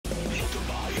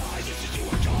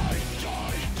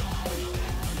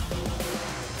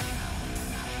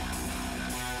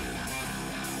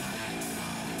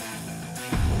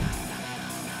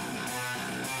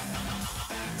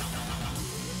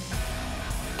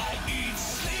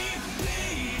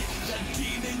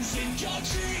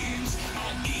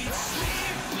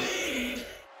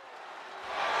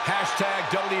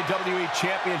WWE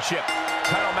Championship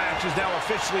title match is now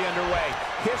officially underway.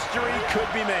 History could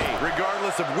be made.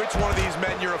 Regardless of which one of these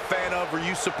men you're a fan of or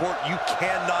you support, you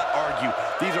cannot argue.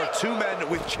 These are two men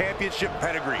with championship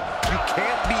pedigree. You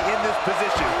can't be in this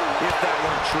position if that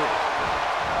weren't true.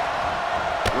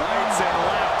 Rights and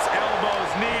lefts,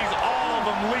 elbows, knees, all of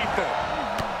them lethal.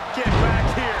 Get back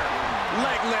here.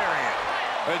 Leg lariat.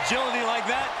 Agility like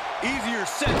that, easier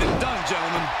said than done,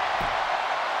 gentlemen.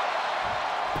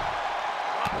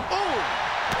 Oh!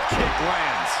 Kick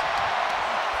lands.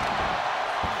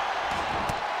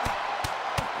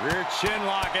 Rear chin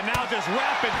lock, and now just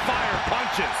rapid fire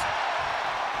punches.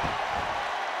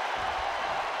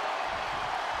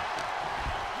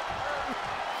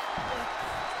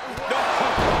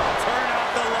 Turn out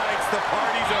the lights, the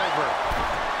party's over.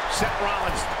 Seth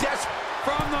Rollins desperate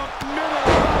From the middle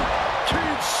of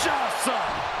Kinshasa.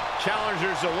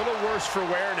 Challenger's a little worse for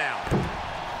wear now.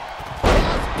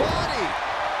 Body!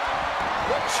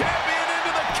 The champion into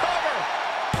the cover.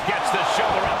 Gets the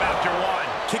shoulder up after one.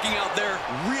 Kicking out there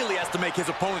really has to make his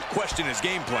opponent question his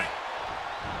game plan.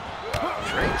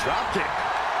 Great drop kick.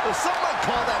 Well, some might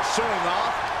call that showing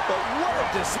off, but what a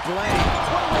display.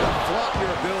 What a way to flaunt your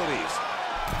abilities.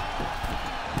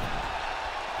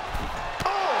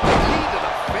 Oh, knee to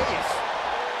the face.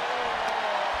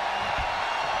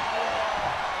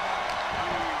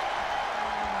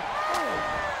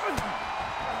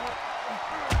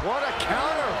 What a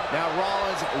counter. Now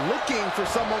Rollins looking for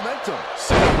some momentum.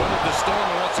 Seth weathered the storm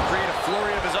and wants to create a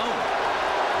flurry of his own.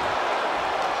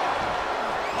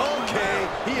 Okay,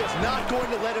 he is not going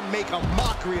to let him make a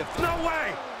mockery of... No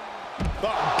way!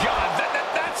 Oh, God,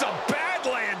 that's a bad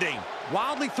landing.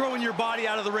 Wildly throwing your body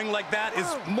out of the ring like that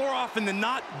is more often than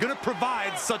not going to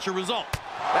provide such a result.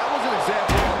 That was an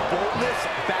example of boldness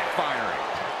backfiring.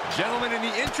 Gentlemen, in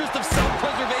the interest of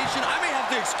self-preservation, I may have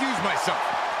to excuse myself.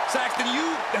 Saxton,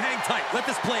 you hang tight. Let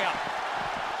this play out.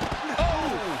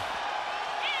 Oh!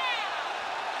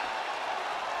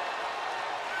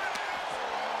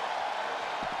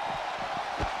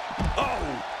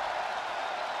 Oh!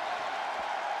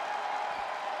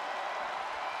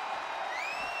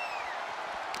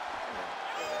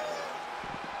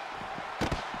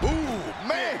 Ooh,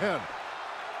 man!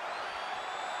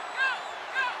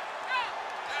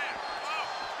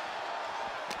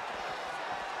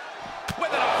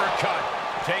 With an uppercut.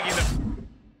 Taking the...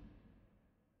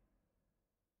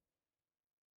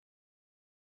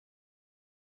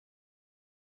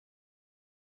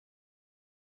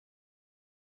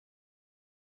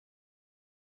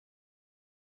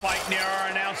 fight near our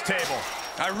announce table.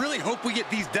 I really hope we get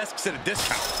these desks at a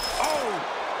discount. Oh!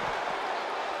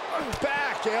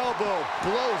 Back elbow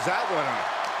blows that one up.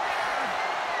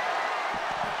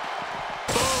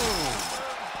 Boom!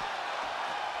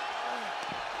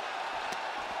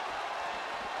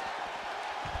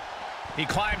 He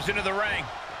climbs into the ring.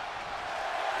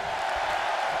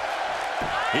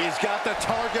 He's got the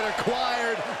target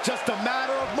acquired. Just a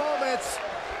matter of moments.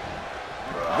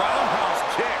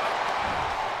 Roundhouse kick.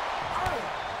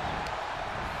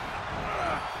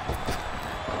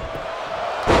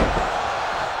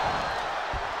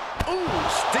 Ooh,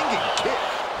 stinging kick.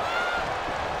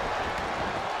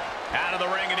 Out of the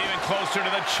ring and even closer to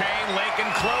the chain link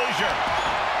enclosure.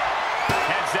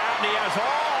 Heads out and he has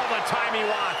all the time he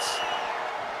wants.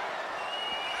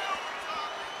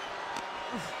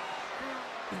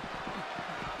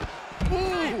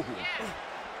 Ooh.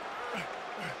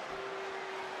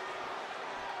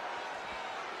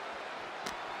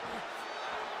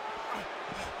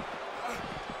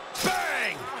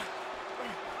 Bang!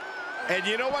 And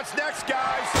you know what's next,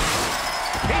 guys?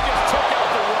 He just took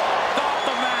out the wall. Stop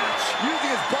the match.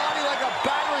 Using his body like a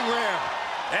battering ram.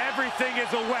 Everything is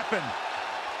a weapon.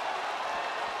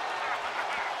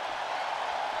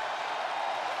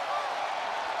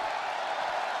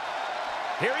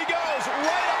 Here he goes,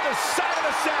 right up the side of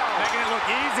the cell. Making it look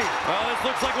easy. Well, this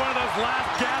looks like one of those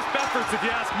last gasp efforts, if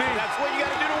you ask me. That's what you got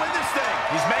to do to win this thing.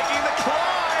 He's making the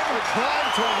climb. The climb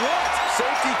to what?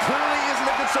 Safety clearly isn't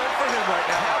a concern for him right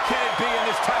now. How can it be in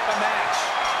this type of match?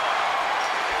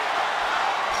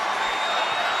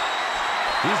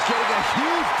 He's getting a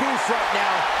huge boost right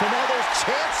now from all those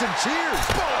chants and cheers.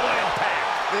 Full impact.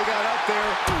 They got up there,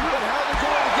 but how are they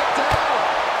going to get down?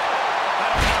 I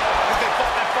don't know if they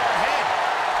thought that far ahead.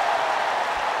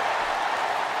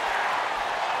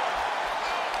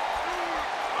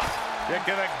 Kick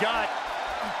in the gut.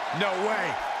 No way.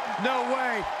 No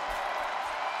way.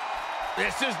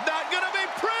 This is not going to be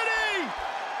pretty.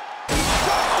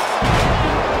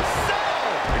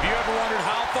 If you ever wondered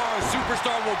how far a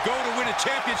superstar will go to win a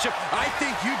championship, I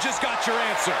think you just got your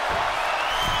answer.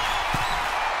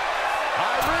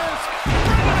 high risk.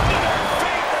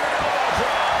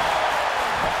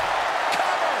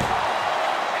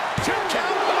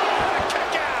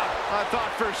 I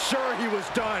thought for sure he was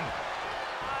done.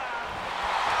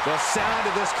 The sound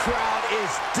of this crowd is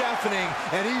deafening,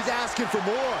 and he's asking for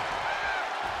more.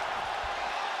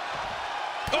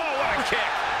 Oh, what a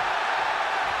kick.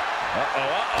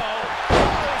 Uh-oh.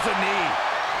 There's a knee.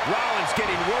 Rollins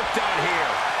getting worked on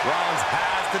here. Rollins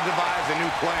has to devise a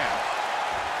new plan.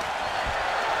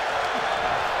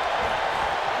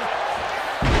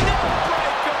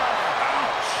 Neckbreaker.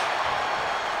 Ouch.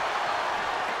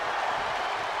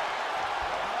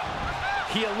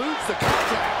 He eludes the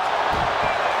contact.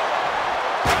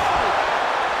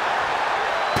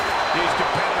 These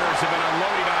competitors have been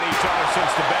unloading on each other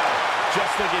since the bell.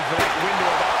 Just looking for that window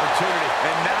of opportunity.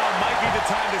 And now might be the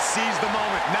time to seize the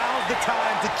moment. Now's the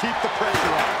time to keep the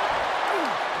pressure on.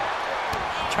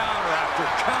 Counter after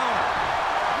counter.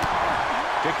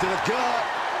 Kick to the gut.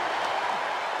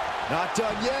 Not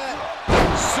done yet.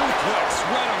 Suplex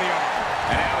right on the arm.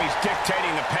 And now he's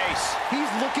dictating the pace.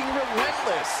 He's looking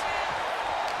relentless.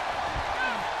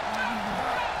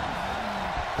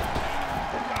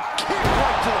 Kick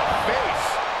right to the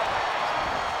face.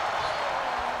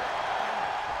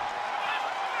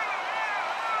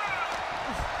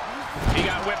 He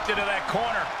got whipped into that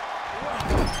corner.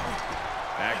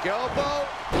 Back elbow.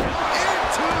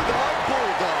 Into the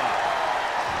bulldog.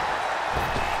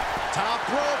 Top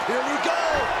rope. Here we go.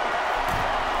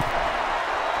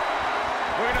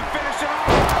 We're going to finish it off.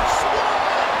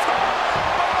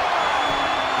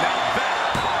 Now that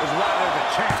is why they're the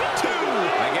champ.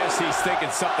 I guess he's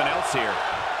thinking something else here.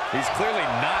 He's clearly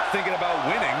not thinking about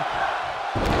winning.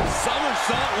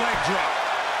 Somersault leg drop.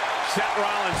 Seth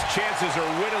Rollins' chances are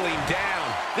whittling down.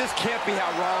 This can't be how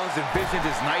Rollins envisioned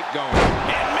his night going.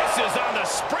 And misses on the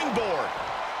springboard.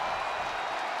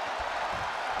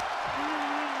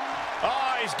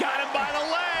 Oh, he's got him by the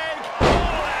leg.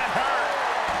 Oh, that hurt.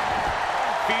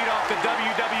 Feed off the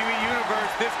WWE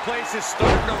Universe. This place is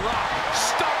starting to rock.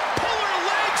 Stop, puller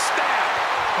leg snap.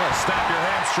 Snap your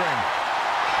hamstring.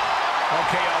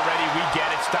 Okay, already, we get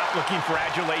it. Stop looking for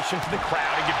adulation from the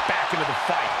crowd and get back into the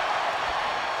fight.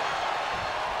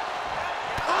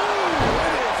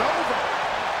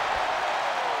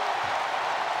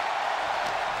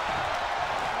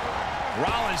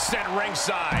 Rollins sent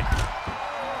ringside.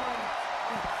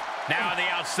 Now on the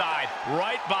outside,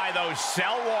 right by those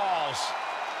cell walls.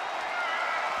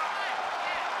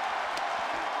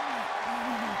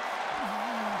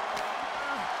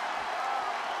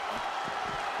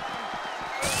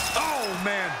 Oh,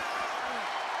 man.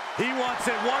 He wants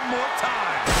it one more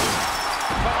time.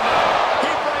 He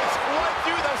breaks right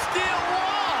through the steel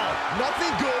wall.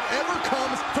 Nothing good ever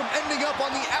comes from ending up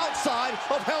on the outside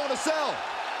of Hell in a Cell.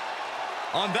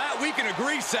 On that, we can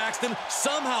agree, Saxton.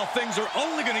 Somehow things are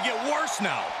only going to get worse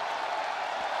now.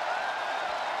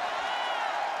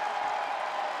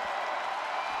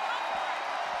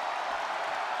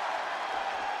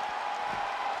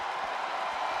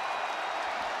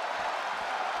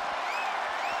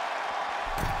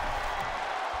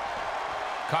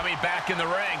 Coming back in the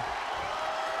ring.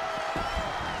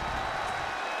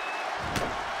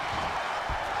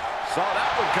 Saw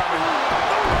that one coming.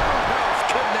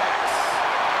 Connects.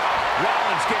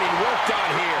 Rollins getting worked on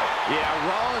here.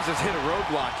 Yeah, Rollins has hit a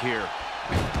roadblock here.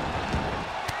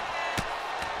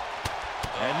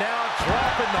 And now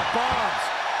dropping the bombs.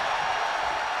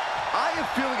 I am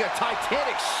feeling a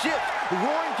titanic shift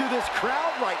roaring through this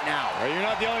crowd right now. Well, you're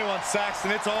not the only one,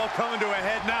 Saxton. It's all coming to a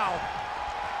head now.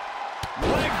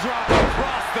 Leg drop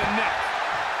across the neck.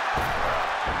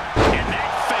 And that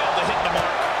failed to hit the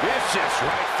mark. Vicious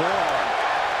right forearm.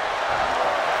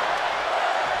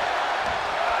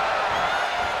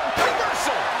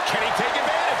 Reversal. Can he take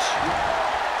advantage?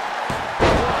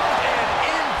 An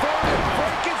inverted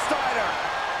Frankensteiner.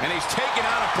 And he's taking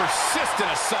on a persistent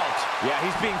assault. Yeah,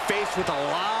 he's being faced with a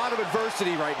lot of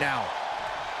adversity right now.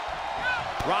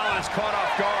 Rollins caught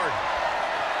off guard.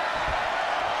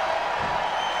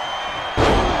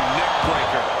 Neck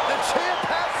breaker. The champ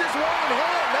has this one in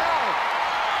hand now.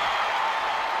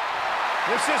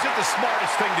 This isn't the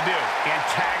smartest thing to do.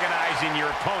 Antagonizing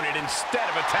your opponent instead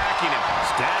of attacking him.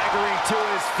 Staggering to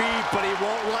his feet, but he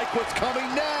won't like what's coming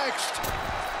next.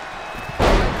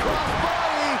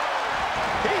 Crossbody.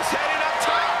 He's heading up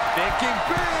top. Thinking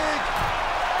big.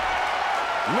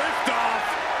 Lift off.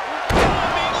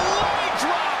 Diving leg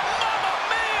drop. Mamma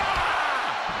mia!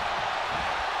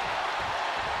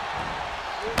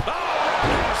 Oh,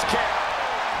 roundhouse kick.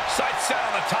 Sight set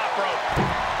on the top rope.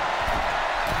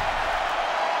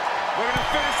 We're going to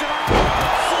finish it off.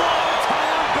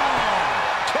 Swanton bomb.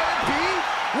 Can it be?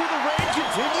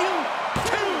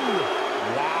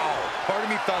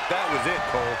 thought that was it,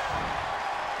 Cole.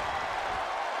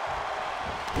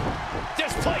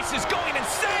 This place is going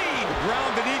insane! The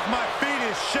ground beneath my feet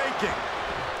is shaking.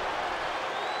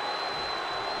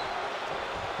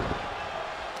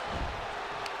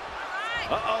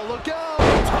 Uh-oh, look out!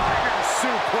 Tiger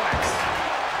suplex.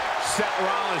 Seth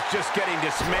Rollins just getting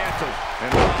dismantled.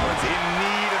 And Rollins in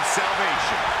need of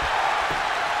salvation.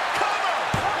 Cover!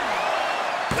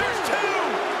 There's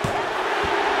two!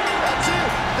 That's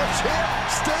it! The champ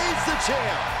stays the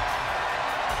champ!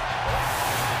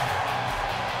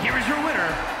 Here is your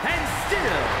winner, and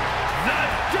still the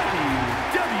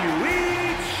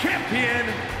WWE Champion,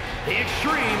 the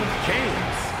Extreme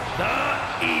James, the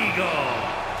Eagle.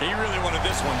 He really wanted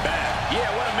this one bad. Yeah,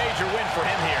 what a major win for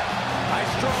him here. I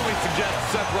strongly suggest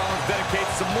Seth Rollins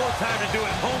dedicates some more time to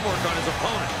doing homework on his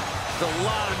opponent. There's a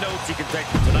lot of notes he can take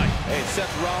from tonight. Hey,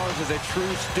 Seth Rollins is a true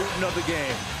student of the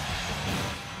game.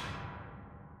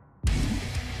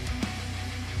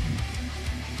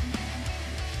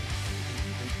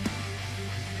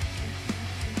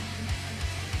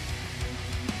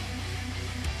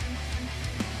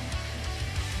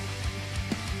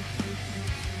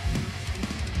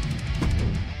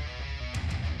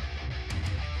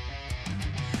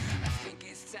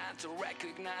 To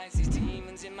recognize these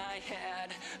demons in my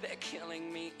head, they're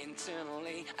killing me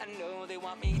internally. I know they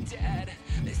want me dead.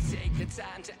 Let's take the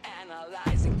time to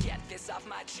analyze and get this off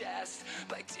my chest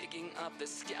by digging up the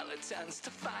skeletons to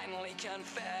finally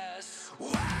confess. Why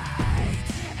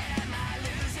am I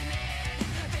losing it?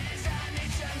 There's an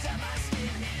itch under my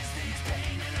skin. Is this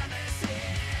pain another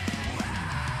sin?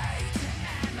 Why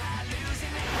am I losing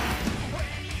it?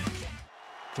 When you can't.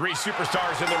 Three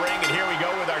superstars in the ring, and here we go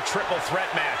with our triple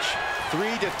threat match.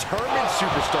 Three determined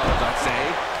superstars, I'd say.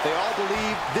 They all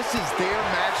believe this is their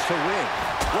match to win.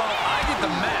 Well, I did the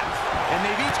math, and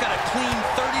they've each got a clean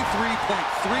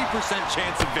 33.3%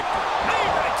 chance of victory.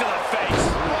 Knee right to the face.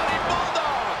 Bloody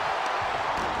Bulldog!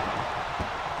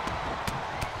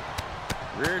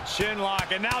 Rear chin lock,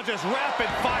 and now just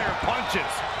rapid fire punches.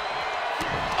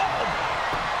 Oh.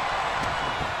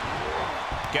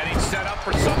 Getting set up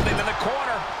for something in the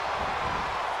corner.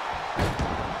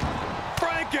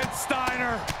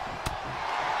 Frankensteiner!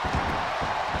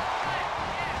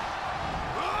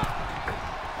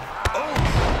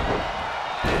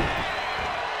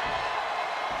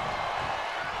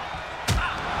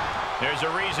 There's a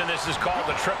reason this is called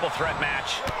the triple threat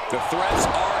match. The threats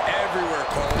are everywhere,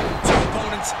 Cole. Two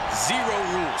opponents, zero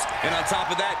rules. And on top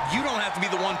of that, you don't have to be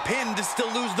the one pinned to still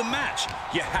lose the match.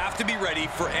 You have to be ready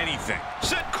for anything.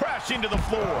 Sent crashing to the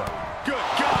floor. Good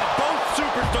God, both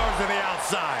superstars are the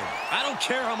outside. I don't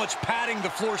care how much padding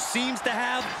the floor seems to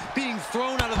have. Being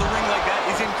thrown out of the ring like that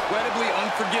is incredibly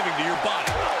unforgiving to your body.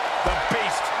 The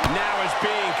beast now is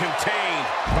being contained.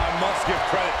 I must give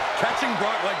credit. Catching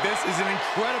Brock like this is an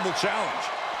incredible challenge.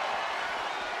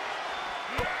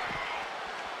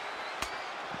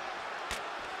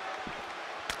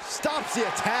 Stops the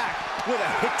attack with a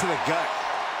hit to the gut.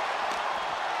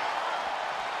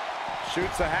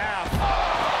 Shoots a half.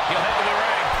 He'll head to the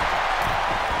ring.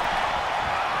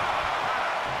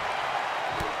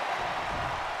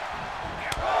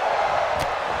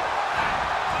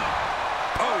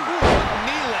 Oh,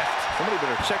 knee lift. Somebody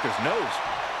better check his nose.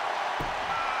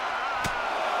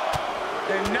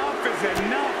 Enough is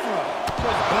enough.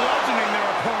 Just bludgeoning their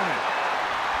opponent.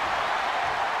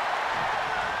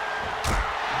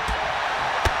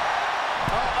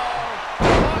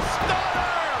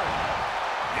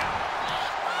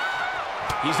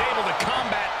 He's able to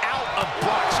combat out of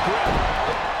Brock's grip.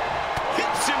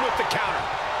 Hits him with the counter.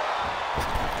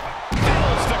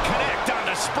 Fails to connect on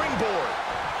the springboard.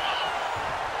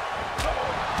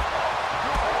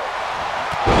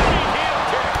 Running heel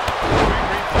kick. Quick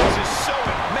reflexes, so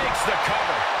it makes the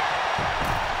cover.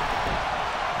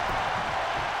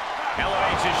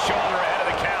 Elevates his shoulder ahead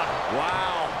of the count.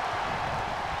 Wow.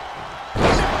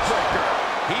 Neckbreaker.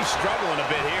 He's struggling a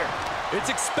bit here. It's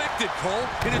expected, Cole.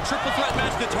 In a triple threat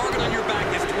match, the target on your back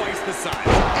is twice the size.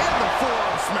 And the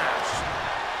forearm smash.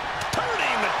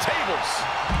 Turning the tables.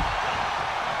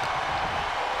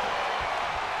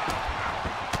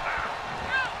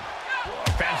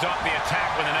 Fends off the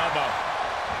attack with an elbow.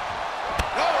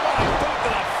 Oh, what a boot to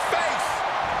the face!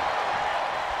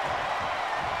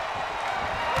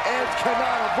 Edge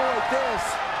cannot avoid this.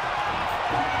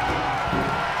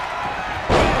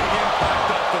 Big impact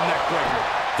off the neck breaker.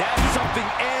 That's something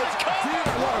Edge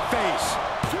didn't want to face.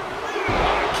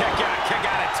 Oh, kick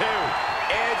out at two.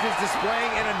 Edge is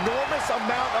displaying an enormous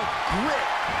amount of grit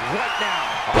right now.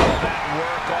 All that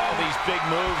work, all these big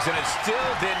moves, and it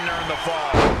still didn't earn the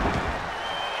fall.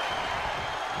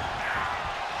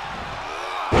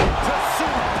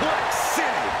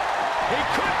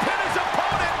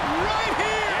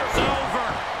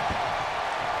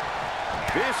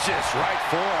 right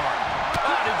forearm.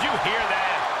 Oh, did you hear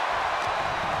that?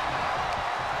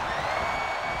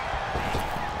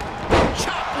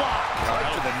 Chop block.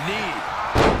 Right to the knee.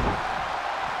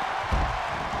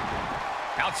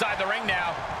 Outside the ring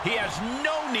now. He has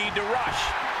no need to rush.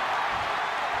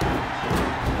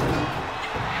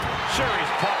 Sure,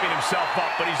 he's pumping himself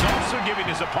up, but he's also giving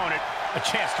his opponent a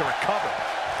chance to recover.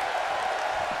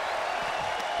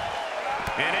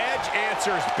 And Edge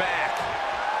answers back.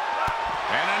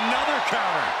 And another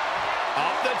counter.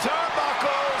 Up the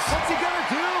turnbuckles. What's he gonna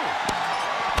do?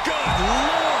 Good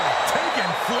Lord,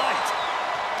 taking flight.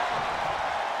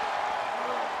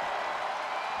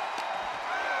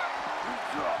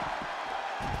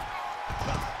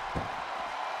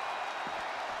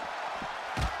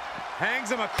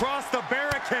 Hangs him across the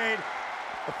barricade.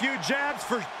 A few jabs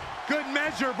for good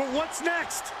measure, but what's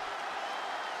next?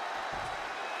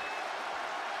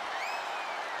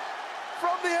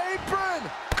 From the apron!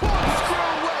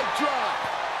 Corkscrew leg drop!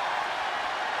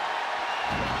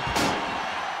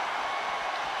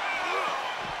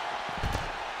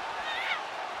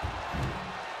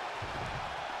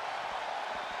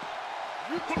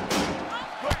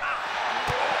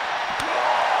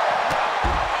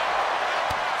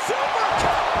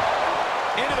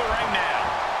 Into the ring now.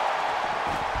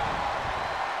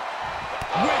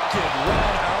 Wicked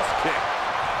roundhouse kick.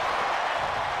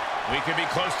 We could be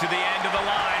close to the end of the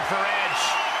line for Edge.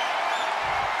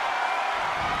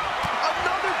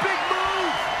 Another big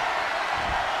move!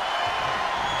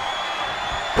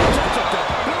 That's a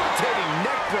debilitating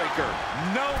neck breaker.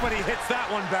 Nobody hits that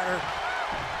one better.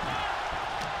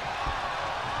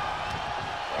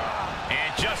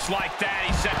 And just like that,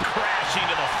 he sent crashing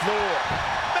to the floor.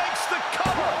 Makes the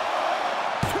cover.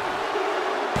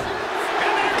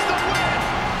 And there's the win.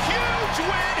 Huge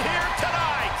win here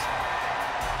tonight.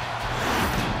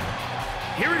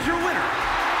 Here is your winner,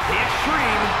 the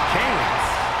Extreme Chaos,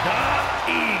 the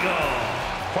Eagle.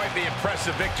 Quite the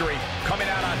impressive victory, coming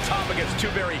out on top against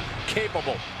two very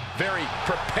capable, very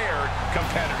prepared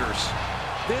competitors.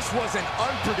 This was an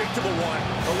unpredictable one,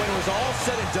 but when it was all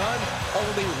said and done,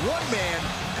 only one man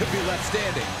could be left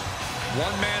standing.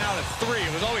 One man out of three.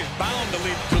 It was always bound to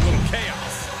lead to a little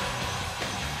chaos.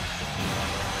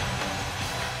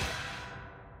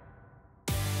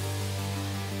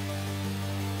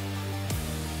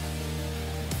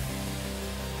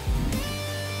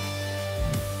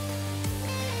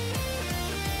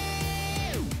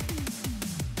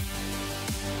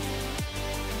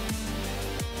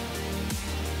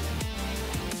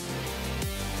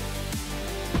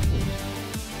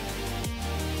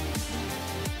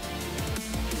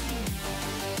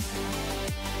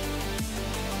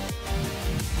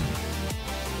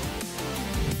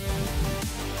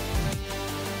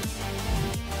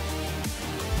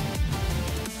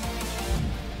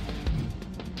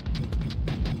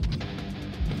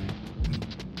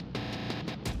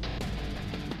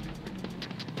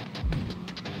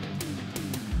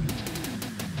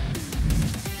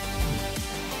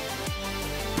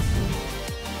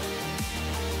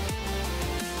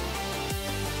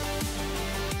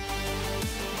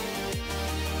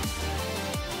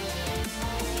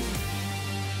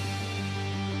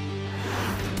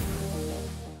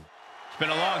 Been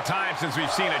a long time since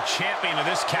we've seen a champion of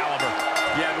this caliber.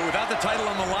 Yeah, but without the title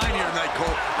on the line here tonight,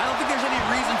 Cole, I don't think there's any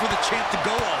reason for the champ to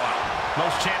go all out.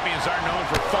 Most champions are known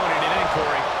for phoning it in,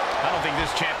 Corey. I don't think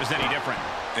this champ is any different.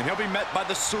 And he'll be met by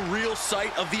the surreal sight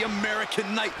of the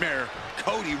American Nightmare,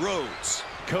 Cody Rhodes.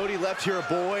 Cody left here a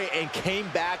boy and came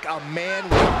back a man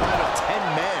with a run of 10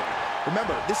 men.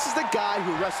 Remember, this is the guy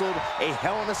who wrestled a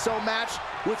Hell in a Cell match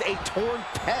with a torn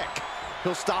pec.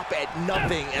 He'll stop at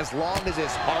nothing as long as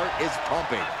his heart is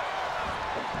pumping.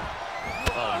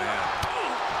 Oh, man.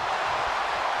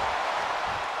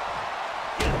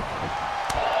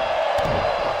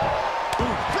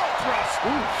 Ooh, front thrust.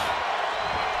 Ooh.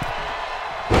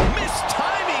 Missed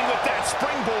timing with that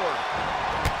springboard.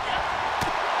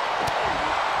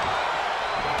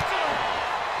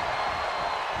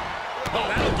 Oh,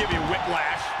 that'll give you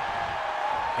whiplash.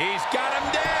 He's got him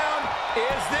down.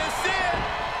 Is this it?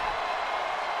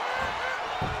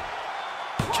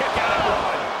 Kick out at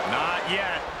one. Not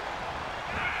yet.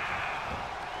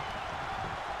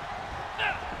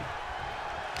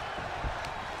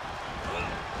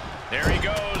 There he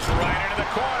goes, right into the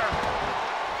corner.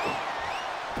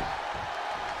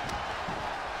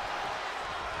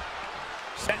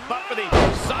 Set up for the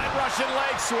side Russian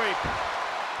leg sweep.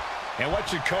 And what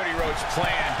should Cody Rhodes'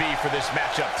 plan be for this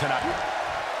matchup tonight?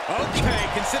 Okay,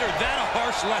 consider that a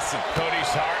harsh lesson.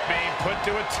 Cody's heart being put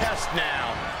to a test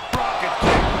now. Rocket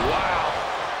kick, wow.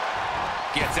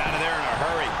 Gets out of there in a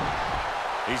hurry.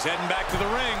 He's heading back to the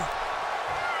ring.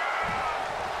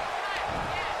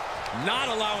 Not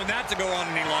allowing that to go on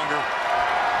any longer.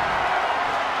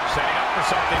 Setting up for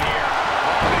something here.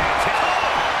 Oh, man.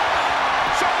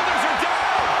 Shoulders are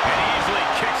down. And easily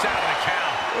kicks out of the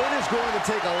count. It is going to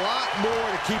take a lot more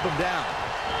to keep him down.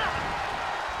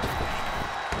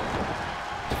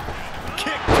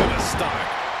 Kick to the stomach.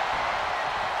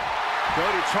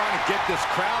 Cody trying to get this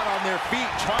crowd on their feet,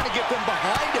 trying to get them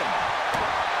behind him.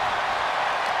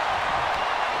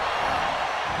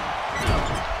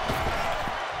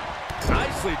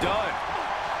 Nicely done.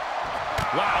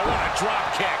 Wow, what a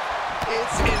drop kick.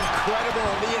 It's incredible,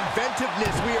 the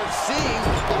inventiveness we are seeing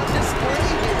on display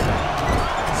here.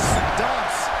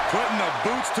 Stunts. Putting the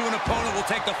boots to an opponent will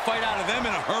take the fight out of them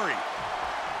in a hurry.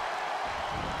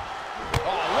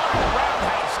 Oh, what a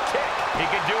roundhouse kick. He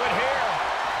could do it here.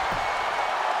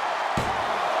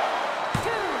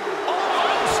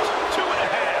 Almost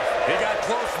 2.5. He got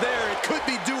close there. It could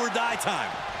be do or die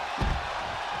time.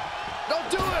 Don't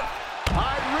do it.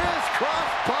 High risk,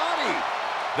 cross body.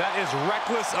 That is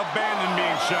reckless abandon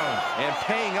being shown. And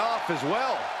paying off as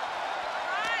well.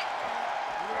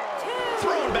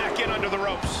 Thrown back in under the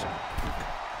ropes.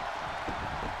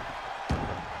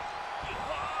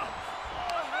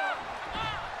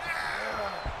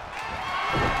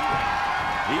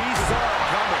 He saw it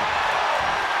coming.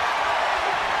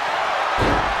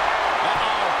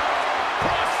 Uh-oh.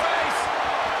 Crossface.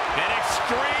 An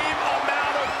extreme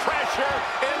amount of pressure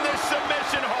in this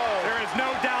submission hold. There is no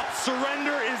doubt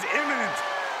surrender is imminent.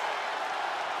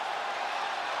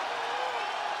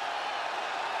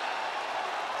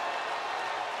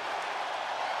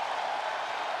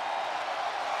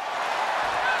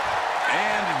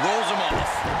 And rolls him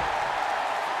off.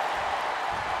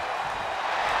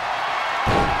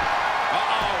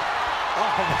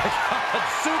 Oh my God,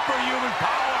 superhuman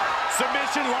power.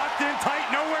 Submission locked in tight,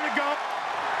 nowhere to go.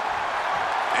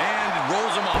 And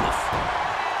rolls him off.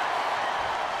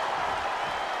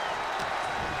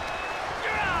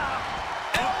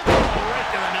 Elbow right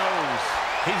to the nose.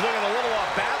 He's looking a little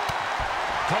off balance.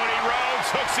 Cody Rhodes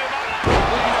hooks him up.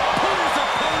 Looking to put his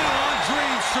opponent on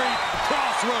Dream Street.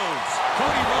 Crossroads.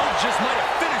 Cody Rhodes just might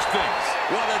have finished things.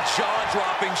 What a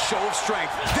jaw-dropping show of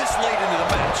strength this late into the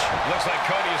match. Looks like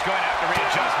Cody is going to have to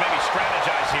readjust, maybe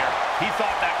strategize here. He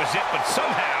thought that was it, but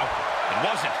somehow it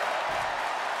wasn't.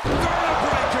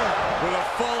 Breaker with a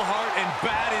full heart and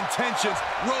bad intentions.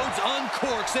 Rhodes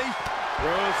uncorks.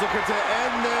 Rhodes looking to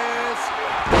end this.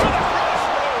 To the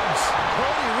crossroads.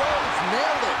 Cody Rhodes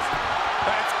nailed it.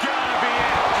 That's gotta be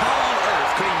it. How on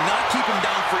earth could he not keep him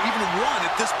down for even one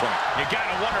at this point? You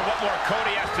gotta wonder what more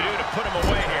Cody has to do to put him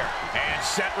away here. And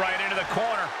set right into the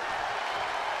corner.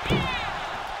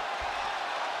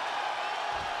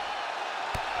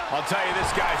 I'll tell you, this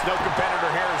guy's no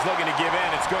competitor here is looking to give in.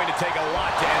 It's going to take a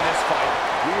lot to end this fight.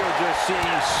 We are just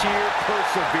seeing sheer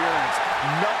perseverance.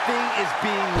 Nothing is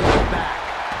being left back.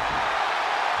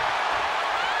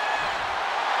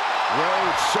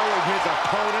 Rhodes showing his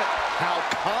opponent how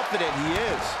confident he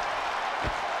is.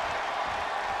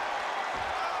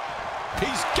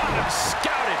 He's got him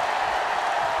scouted.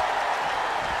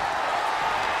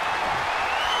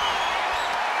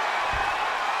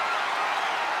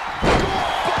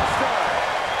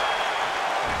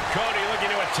 Cody looking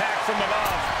to attack from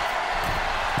above.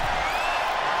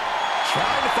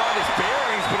 Trying to find his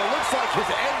bearings, but it looks like his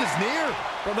end is near.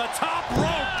 From the top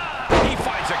rope. He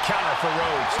finds a counter for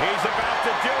Rhodes. He's about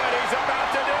to do it. He's about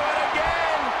to do it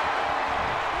again.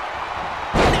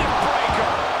 Neck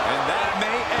breaker. And that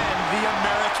may end the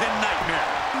American Nightmare.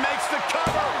 Makes the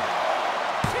cover.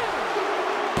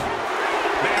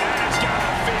 Man, that's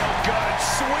gotta feel good.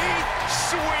 Sweet,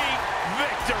 sweet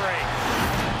victory.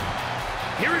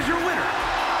 Here is your winner,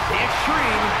 the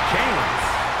Extreme James,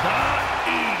 the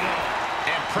Eagle.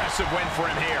 Impressive win for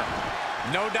him here.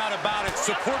 No doubt about it.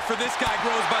 Support for this guy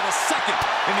grows by the second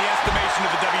in the estimation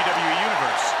of the WWE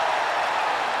Universe.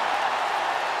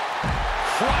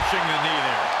 Crushing the knee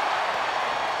there.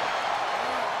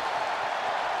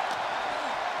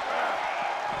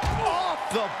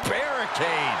 Off the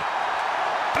barricade.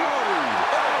 Oh,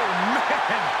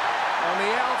 man. On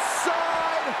the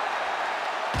outside.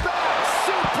 Back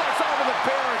suplex over the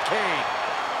barricade.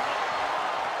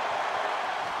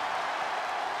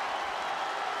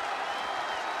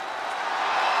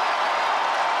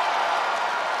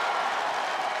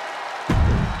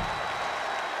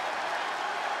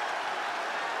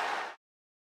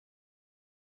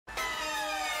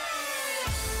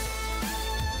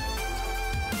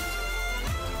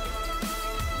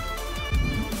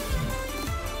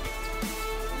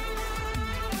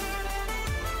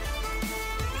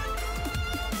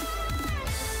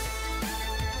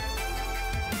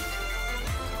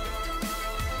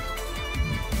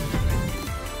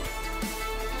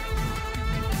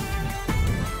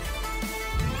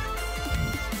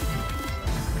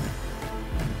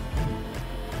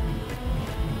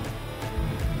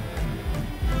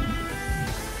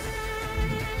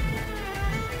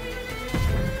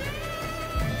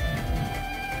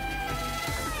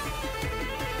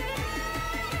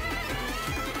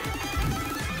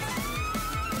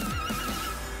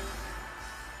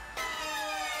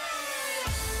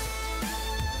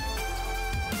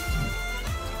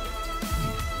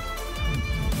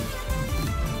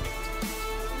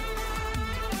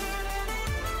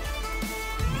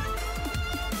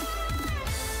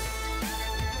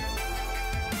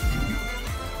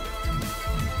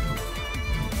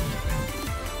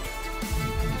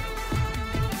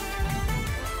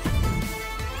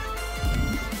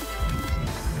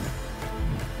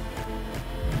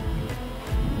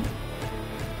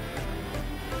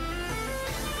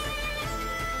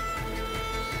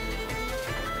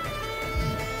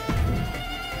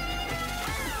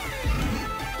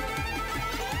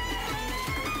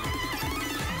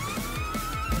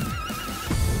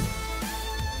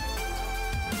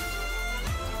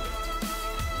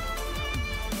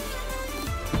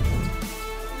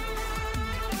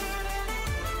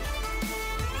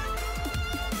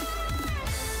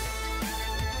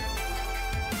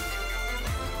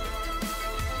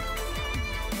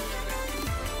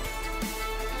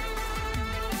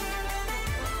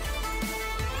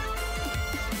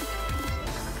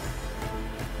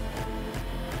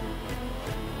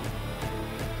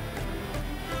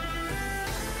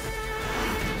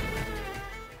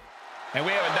 And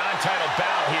we have a non-title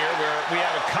bout here where we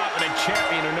have a competent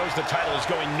champion who knows the title is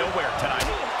going nowhere tonight.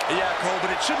 Yeah, Cole, but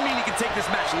it shouldn't mean he can take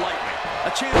this match lightly.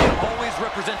 A champion always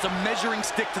represents a measuring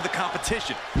stick to the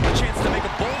competition. A chance to make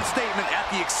a bold statement at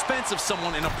the expense of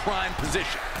someone in a prime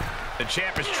position. The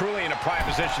champ is truly in a prime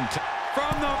position.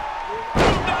 From the...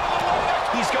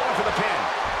 He's going for the pin.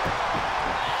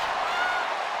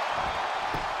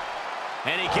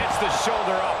 And he gets the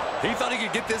shoulder up. He thought he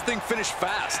could get this thing finished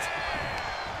fast.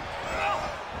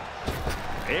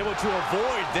 Able to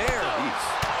avoid there.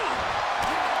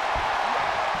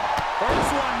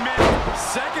 First one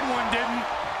missed. Second one didn't.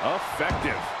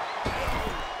 Effective.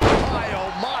 My, oh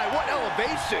my, what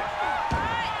elevation.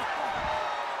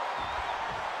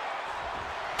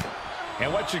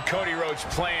 And what should Cody Rhodes'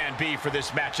 plan be for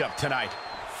this matchup tonight?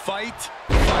 Fight,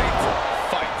 fight,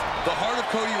 fight. The heart of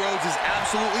Cody Rhodes is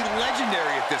absolutely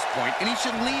legendary at this point, and he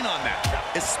should lean on that,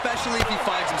 especially if he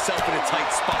finds himself in a tight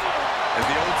spot. As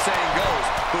the old saying goes,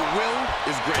 the will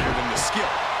is greater than the skill.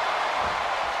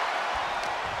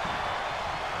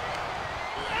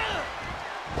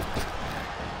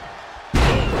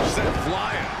 Sent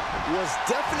flying. Was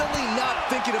definitely not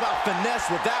thinking about finesse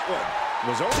with that one.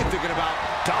 Was only thinking about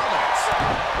dominance.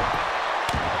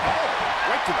 Oh,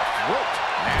 right to the throat.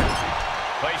 Nasty.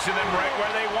 Placing them right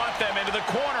where they want them, into the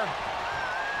corner.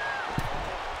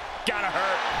 Gotta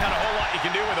hurt. Not a whole lot you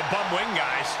can do with a bum wing,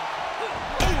 guys.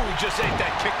 Ooh, just ate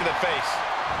that kick to the face.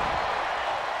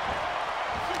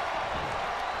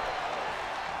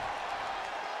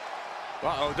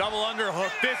 Uh-oh, double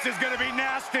underhook. This is gonna be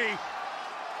nasty.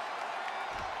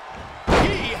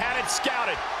 He had it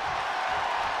scouted.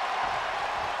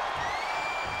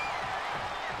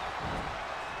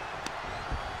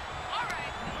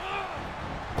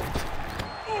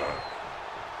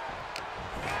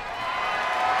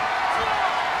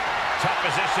 Tough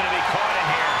position to be caught in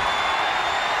here.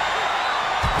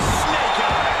 Snake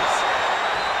eyes.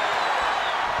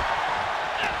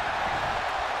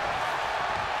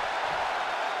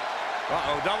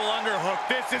 Uh-oh, double underhook.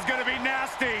 This is gonna be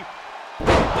nasty.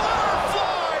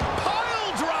 Butterfly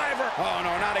pile driver. Oh,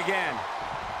 no, not again.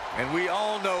 And we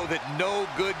all know that no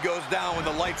good goes down when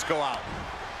the lights go out.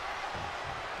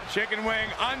 Chicken wing,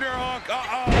 underhook,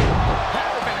 uh-oh.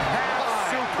 Half and half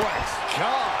suplex.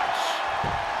 Gosh.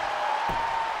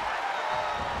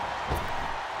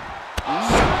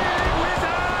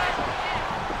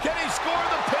 Can he score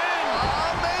the pin?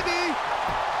 Maybe.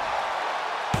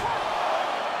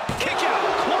 Kick out,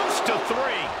 close to 3.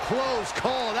 Close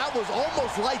call. That was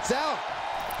almost lights out.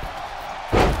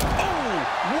 Oh,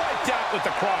 wiped out with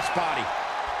the crossbody.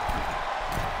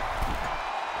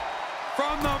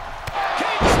 From the...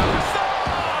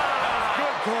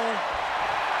 Good, Cole.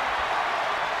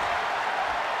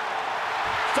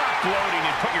 Stop gloating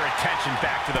and put your attention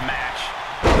back to the match.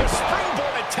 The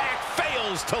springboard attack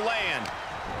fails to land.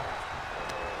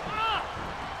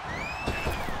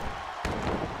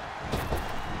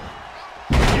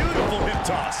 Beautiful hip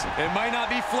toss. It might not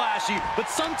be flashy, but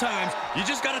sometimes you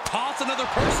just got to toss another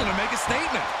person to make a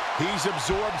statement. He's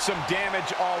absorbed some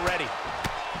damage already.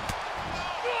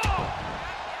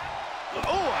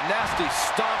 Oh, a nasty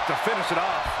stop to finish it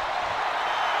off.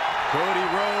 Cody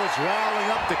Rhodes rolling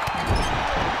up the...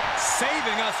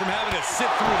 saving us from having to sit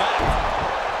through that.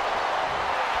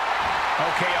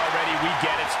 Okay, already, we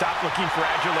get it. Stop looking for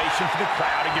adulation from the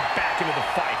crowd and get back into the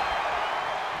fight.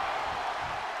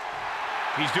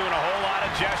 He's doing a whole lot of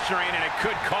gesturing, and it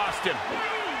could cost him.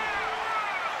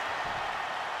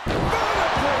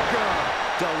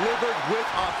 Delivered with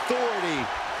authority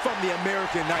from the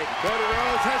American Knight. Cody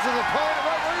Rhodes has his opponent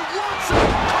right where he wants him.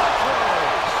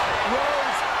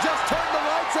 Rhodes just turned the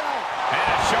lights out. And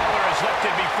a shoulder is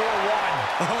lifted before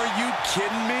 1. Are you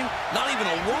kidding me? Not even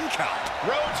a 1 count.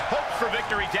 Rhodes hopes for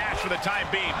victory dash for the time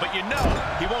being, but you know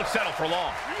he won't settle for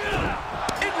long.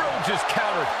 And Rhodes is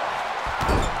countered.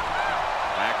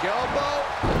 Back elbow.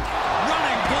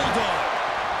 Running bulldog.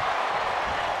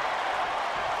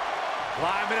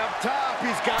 Climbing up top.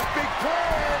 He's got big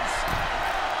plans.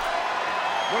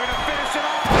 We're going to finish it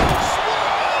off.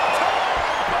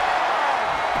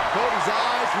 Cody's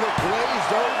eyes look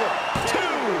glazed over. 2.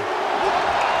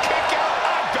 Kick out.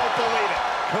 I don't believe it.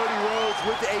 Cody Rhodes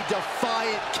with a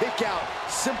defiant kick out,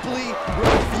 simply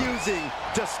refusing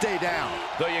to stay down.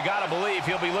 Though you gotta believe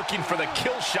he'll be looking for the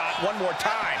kill shot one more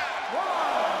time.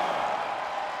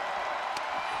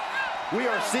 We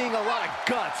are seeing a lot of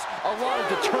guts, a lot of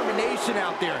determination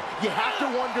out there. You have to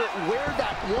wonder where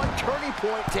that one turning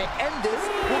point to end this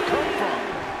will come from.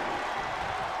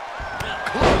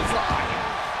 Clothesline.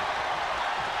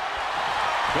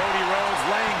 Cody Rhodes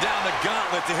laying down the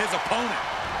gauntlet to his opponent.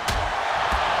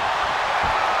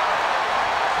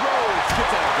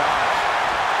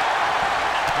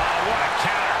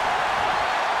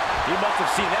 must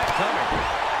have seen that coming.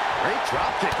 Great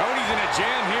drop kick. Cody's in a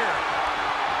jam here.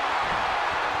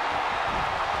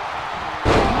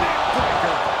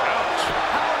 Neckbreaker. Ouch.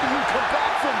 How do you come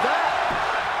back from that?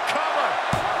 Cover.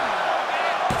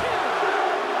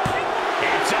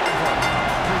 It's over.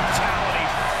 Brutality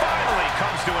finally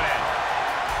comes to an end.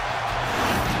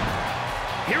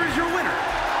 Here is your winner,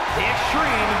 the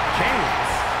Extreme Kings.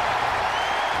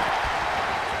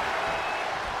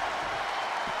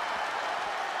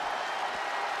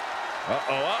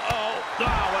 Uh-oh.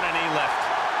 Ah, what a knee lift.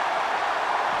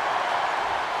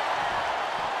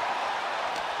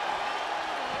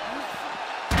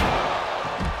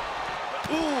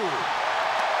 Ooh.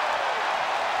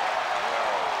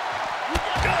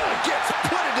 Gets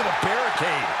put into the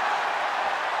barricade.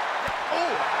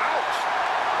 Oh, ouch.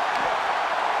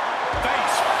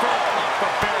 Face first off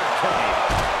the barricade.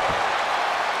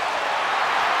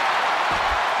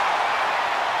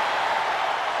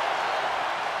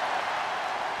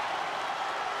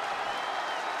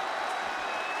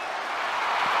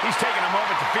 He's taking a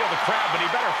moment to feel the crowd, but he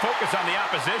better focus on the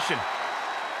opposition.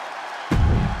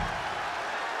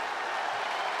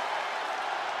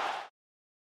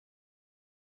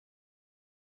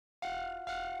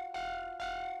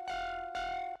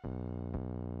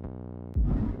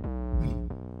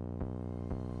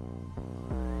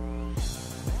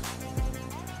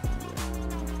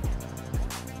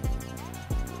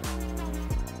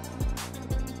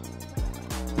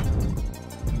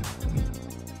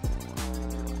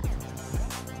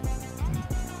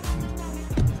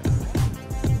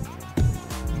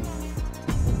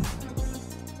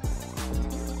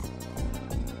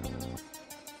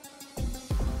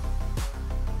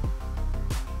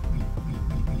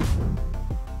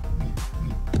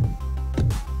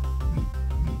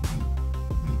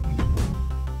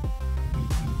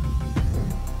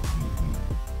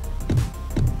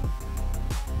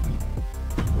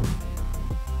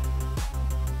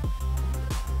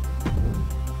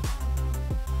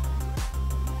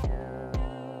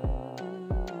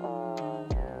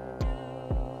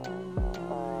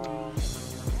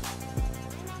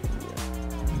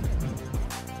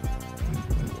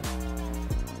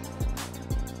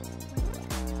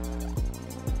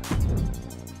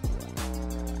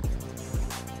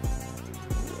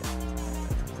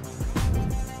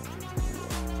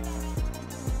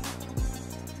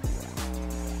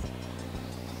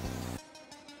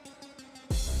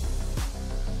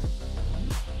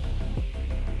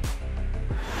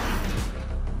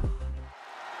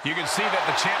 You can see that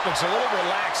the champ looks a little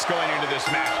relaxed going into this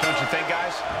match, don't you think,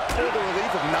 guys? The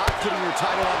relief of not putting your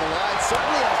title on the line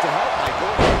certainly has to help,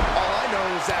 Michael. All I know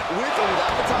is that with or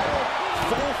without the title,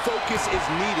 full focus is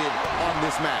needed on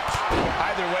this match.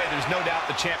 Either way, there's no doubt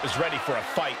the champ is ready for a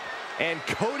fight. And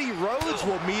Cody Rhodes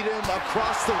will meet him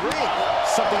across the ring,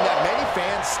 something that many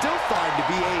fans still find to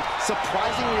be a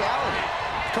surprising reality.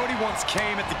 Cody once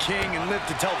came at the King and lived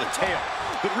to tell the tale.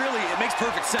 But really, it makes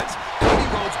perfect sense. Cody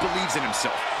Rhodes believes in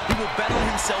himself. He will bet on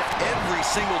himself every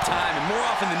single time, and more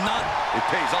often than not, it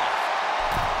pays off.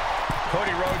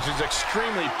 Cody Rhodes is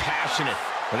extremely passionate,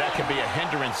 but that can be a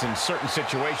hindrance in certain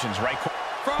situations, right?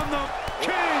 From the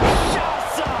King,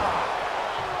 Shasa!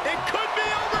 It could be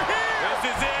over here!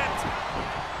 This is it!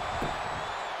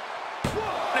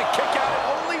 A kick out at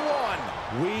only one.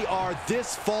 We are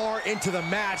this far into the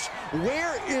match.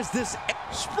 Where is this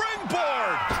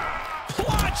Springboard!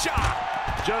 Plancha!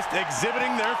 Just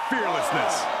exhibiting their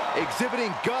fearlessness.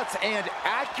 exhibiting guts and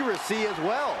accuracy as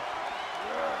well.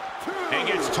 And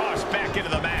gets tossed back into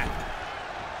the mat.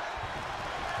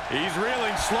 He's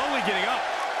reeling, slowly getting up.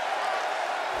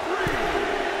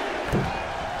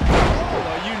 Oh,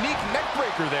 a unique neck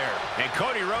breaker there. And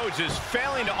Cody Rhodes is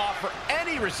failing to offer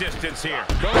any resistance here.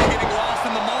 Cody getting lost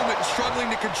in the moment and struggling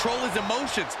to control his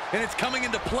emotions, and it's coming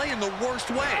into play in the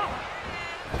worst way.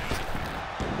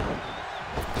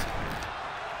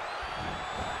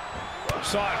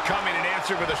 Saw it coming and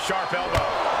answered with a sharp elbow.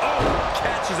 Oh,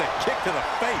 catches a kick to the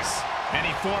face.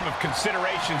 Any form of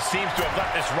consideration seems to have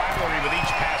left this rivalry with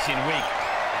each passing week.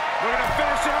 We're going to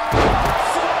finish it off.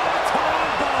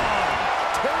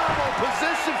 Terrible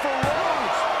position for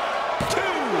Rhodes. 2.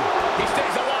 He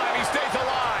stays alive. He stays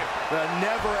alive. The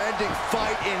never-ending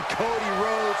fight in Cody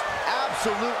Rhodes.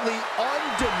 Absolutely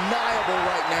undeniable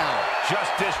right now.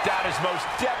 Just dished out his most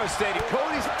devastating.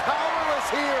 Cody's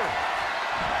powerless here.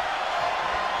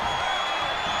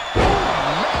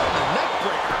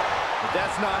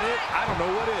 That's not it. I don't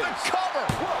know what is. The cover.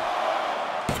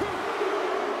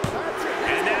 1, 2.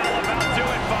 And that'll about do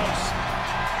it, folks.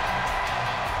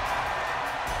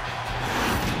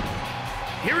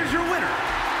 Here is your winner,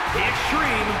 the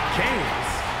Extreme Kings.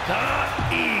 The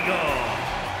Eagle.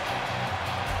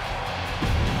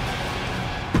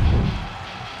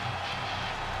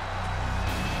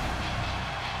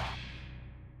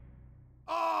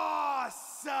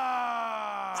 Awesome!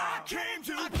 I came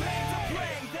to play.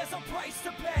 There's a price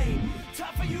to pay.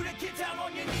 Time for you to get down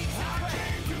on your knees and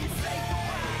pray. You say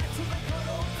goodbye to the good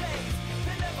old days.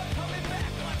 They're never coming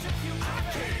back. Watch your future fade. I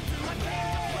came to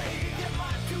play. Get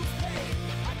my dues paid.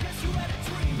 I guess you had a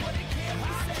dream, but it can't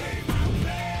be saved. I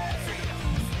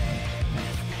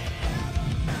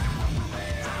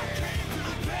came to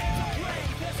play.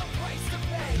 There's a price to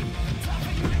pay. Time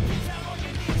for you to get down on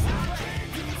your knees and pray.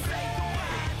 You say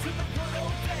goodbye to the good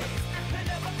old days. They're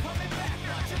never coming back.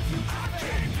 Watch your future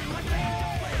fade. I came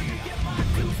to play. Get my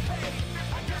dues paid.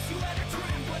 I guess you had a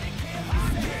dream, but it can't be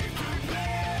saved.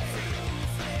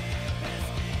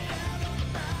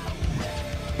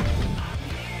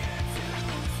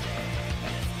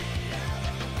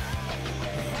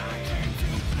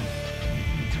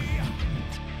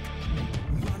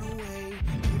 Run away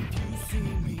if you see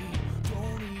me.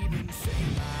 Don't even say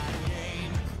my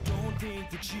name. Don't think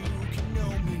that you can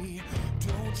know me.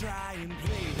 Don't try and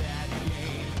play that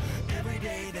game. Every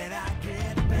day that I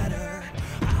get better,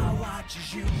 I watch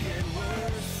as you get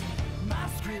worse. My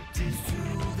script is to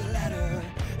the letter,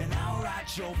 and I'll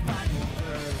write your final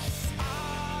verse. I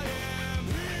am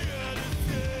here to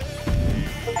stay,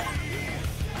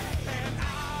 and I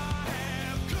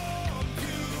have come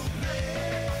to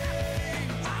play.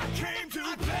 I came to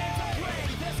play.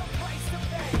 There's a price to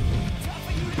pay. Time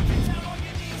for you to get down on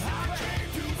your knees and pray. I came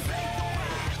to say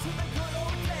goodbye to the good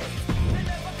old days. They're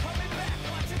never coming back.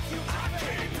 Watch your future fade. I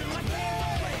came to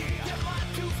play. Get my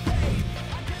dues paid.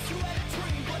 I guess you had a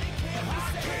dream, but it can't be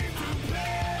saved. I came to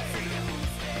play.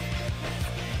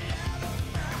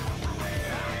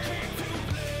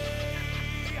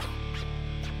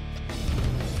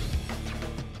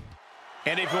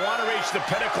 And if you want to reach the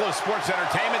pinnacle of sports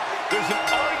entertainment, there's an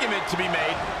argument to be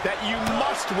made that you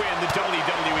must win the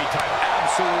WWE title.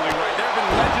 Absolutely right. There have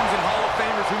been legends and Hall of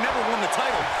Famers who never won the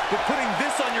title, but putting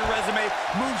this on your resume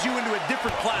moves you into a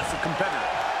different class of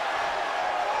competitor.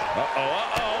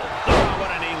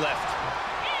 What a knee lift.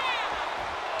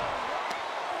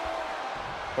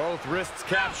 Both wrists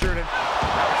captured, and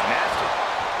that was nasty.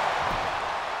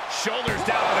 Shoulders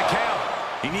down for the count.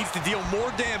 He needs to deal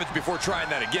more damage before trying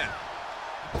that again.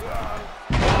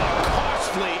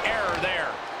 Costly error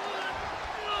there.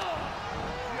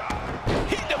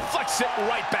 He deflects it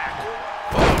right back.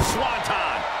 Oh,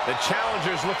 swanton. The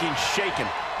challenger's looking shaken.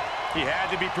 He had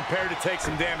to be prepared to take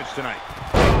some damage tonight.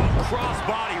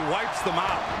 Crossbody wipes them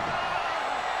out.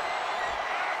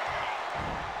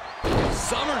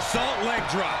 Somersault leg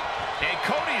drop. And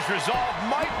Cody's resolve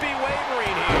might be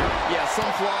wavering here. Yeah,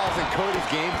 some flaws in Cody's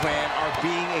game plan are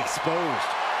being exposed.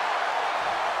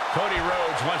 Cody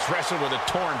Rhodes once wrestled with a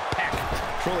torn pec.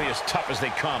 Truly as tough as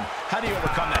they come. How do you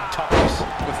overcome that toughness?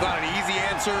 It's not an easy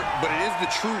answer, but it is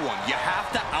the true one. You have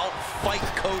to outfight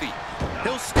Cody.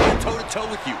 He'll stand toe-to-toe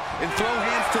with you and throw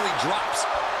hands till he drops.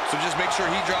 So just make sure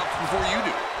he drops before you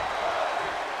do.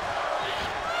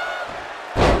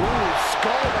 Ooh,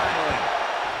 skull rattling.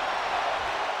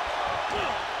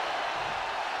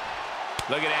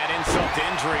 Look at that insult to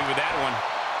injury with that one.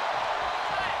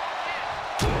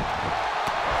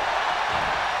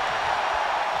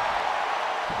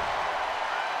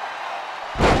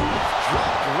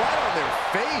 Dropped right on their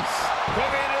face.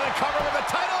 Moving into the cover with the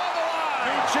title on the line.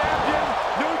 New champion,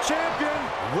 new champion.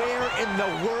 Where in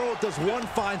the world does one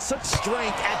find such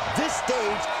strength at this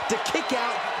stage to kick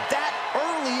out that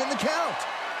early in the count?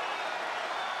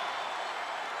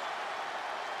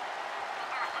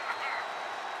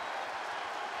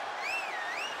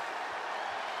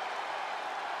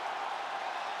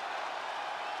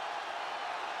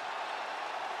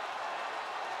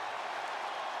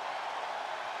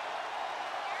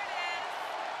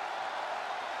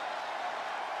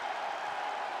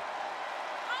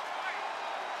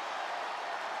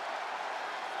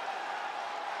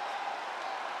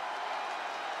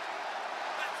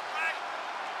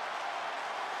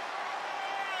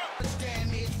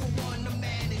 Damage for one to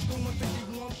manage, going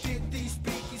 51-50,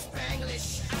 speaking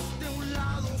Spanglish. Hasta un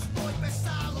lado estoy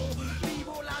pesado,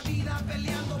 vivo la vida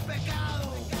peleando pecado.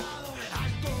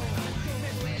 Alto, me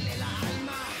duele la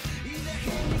alma y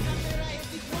dejé mi cartera en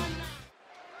Tijuana.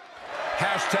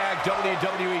 Hashtag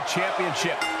WWE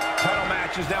Championship. Title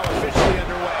match is now officially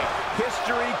underway.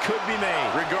 History could be made.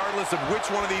 Regardless of which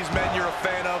one of these men you're a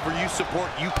fan of or you support,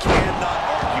 you cannot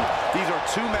argue. These are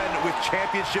two men with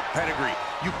championship pedigree.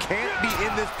 You can't be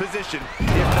in this position if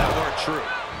that weren't true.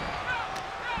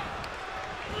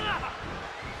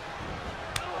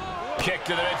 Kick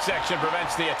to the midsection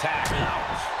prevents the attack.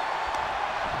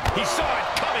 He saw it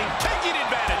coming, taking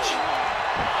advantage.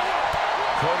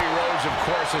 Cody Rhodes, of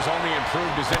course, has only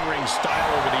improved his in-ring style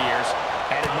over the years,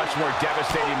 added much more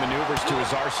devastating maneuvers to his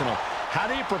arsenal. How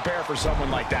do you prepare for someone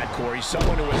like that, Corey?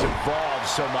 Someone who has evolved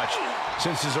so much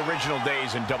since his original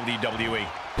days in WWE.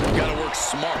 You gotta work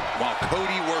smart while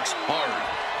Cody works hard.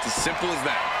 It's as simple as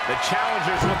that. The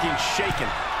challenger's looking shaken.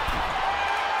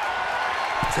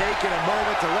 Taking a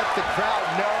moment to let the crowd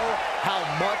know how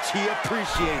much he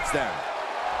appreciates them.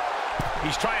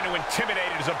 He's trying to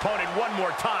intimidate his opponent one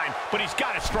more time, but he's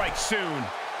got to strike soon.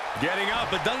 Getting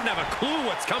up, but doesn't have a clue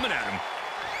what's coming at him.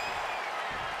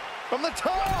 From the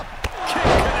top! Kick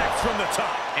connects from the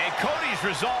top. And Cody's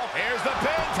resolve. Here's the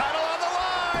pin, title on the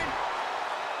line.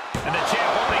 And the champ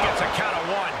only gets a count of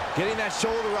one. Getting that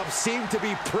shoulder up seemed to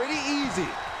be pretty easy.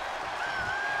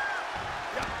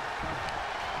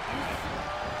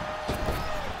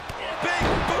 Big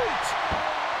boot.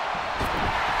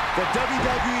 The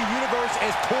WWE Universe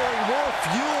is pouring more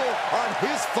fuel on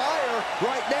his fire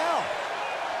right now.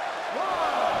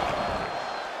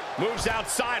 Moves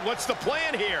outside. What's the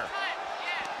plan here?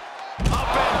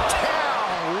 Up and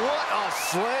down. What a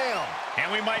slam. And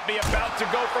we might be about to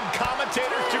go from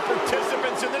commentators to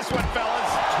participants in this one, fellas.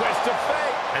 Twist of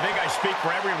fate. I think I speak for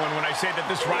everyone when I say that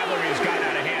this rivalry has gotten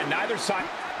out of hand. Neither side...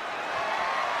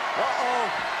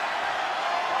 Uh-oh.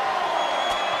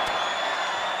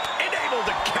 Able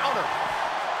to counter.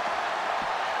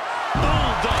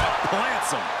 Bulldog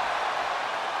plants him.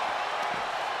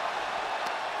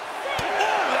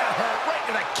 Oh, that hurt right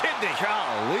to the kidney.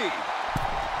 Golly.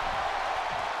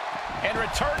 And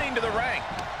returning to the ring.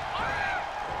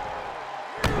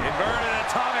 Inverted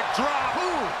atomic drop.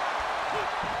 Ooh.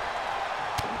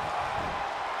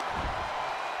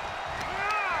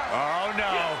 Oh,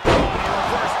 no.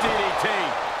 Reverse DDT.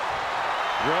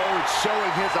 Rhodes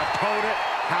showing his opponent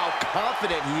how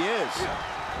confident he is.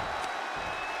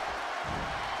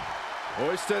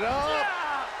 Hoisted up.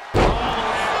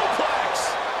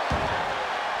 Suplex.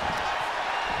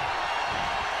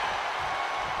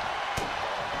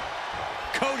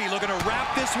 Cody looking to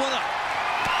wrap this one up.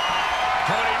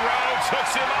 Cody Rhodes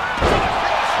hooks him up to the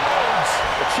crossroads.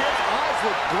 The champ's eyes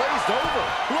look glazed over.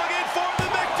 Looking for the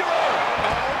victory.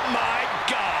 Oh, my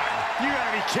God. You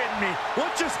gotta be kidding me.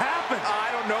 What just happened?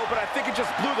 I don't know, but I think it just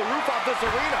blew the roof off this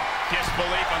arena.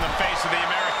 Disbelief on the face of the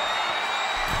American.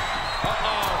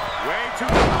 Uh-oh. Way too...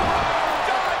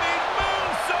 Diving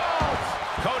moonsaults.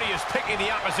 Cody is picking the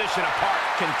opposition apart.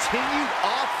 Continued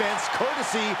offense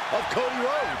courtesy of Cody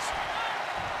Rhodes.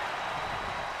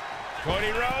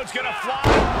 Cody Rhodes gonna fly.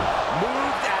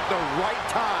 Moved at the right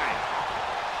time.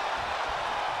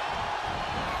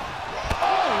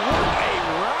 Oh, what a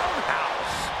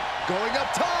roundhouse. Going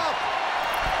up top.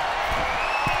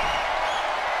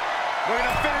 We're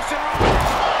gonna finish it off.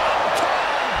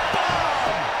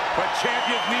 But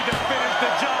champions need to finish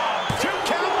the job. 2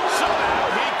 count. Somehow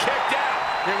he kicked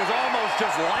out. It was almost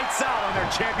just lights out on their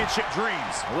championship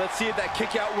dreams. Let's see if that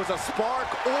kick out was a spark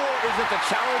or is it the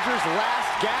challenger's last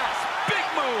gasp? Big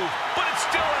move, but it's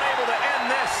still unable to end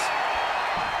this.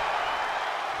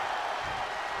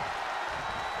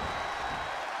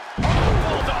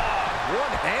 Bulldog.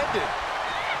 One-handed.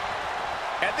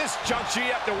 At this juncture,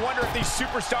 you have to wonder if these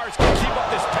superstars can keep up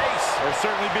this pace. They're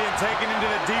certainly being taken into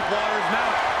the deep waters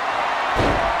now.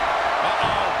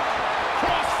 Uh-oh.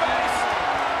 Crossface.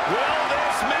 Will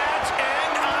this match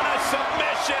end on a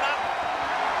submission?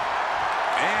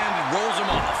 And rolls him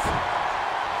off.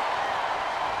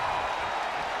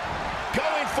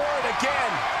 Going for it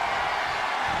again.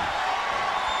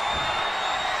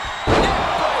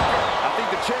 I think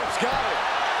the champ's got it.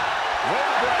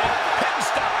 Roadbreak. Pin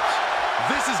stops.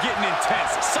 This is getting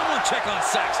intense. Someone check on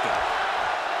Saxton.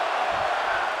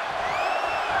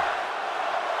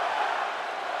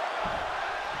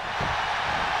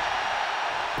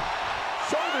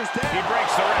 Shoulders down. He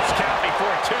breaks the rest count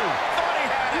before 2. Thought he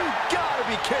had it. You gotta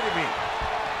be kidding me.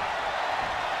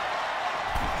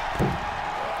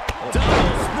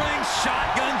 Double spring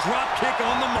shotgun drop kick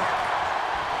on the mark.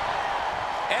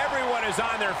 Everyone is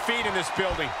on their feet in this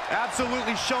building.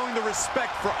 Absolutely showing the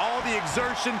respect for all the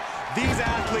exertion these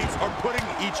athletes are putting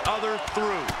each other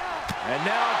through. And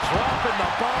now dropping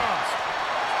the bombs.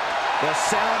 The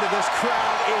sound of this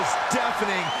crowd is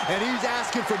deafening, and he's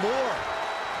asking for more.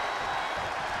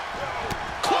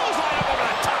 Clothesline up over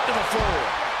the top to the floor.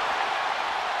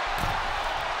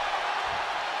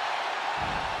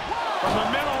 From the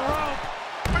middle rope.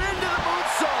 Into the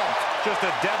moonsault. Just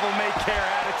a devil-may-care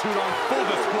attitude on full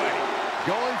display.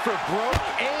 Going for broke,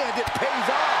 and it pays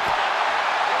off.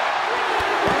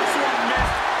 First one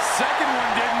missed, second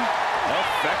one didn't.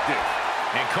 effective.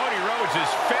 And Cody Rhodes is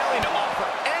failing to offer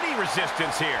any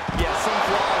resistance here. Yeah, some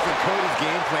flaws in Cody's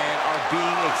game plan are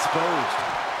being exposed.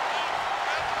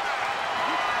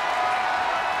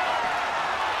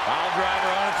 Pile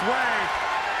driver on its way.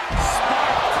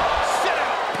 Sit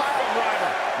out, pile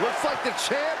driver. Looks like the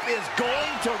champ is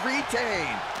going to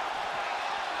retain.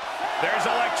 There's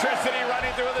electricity running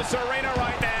through this arena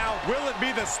right now. Will it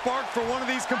be the spark for one of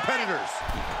these competitors?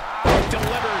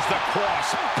 Delivers the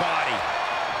cross body.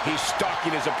 He's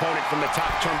stalking his opponent from the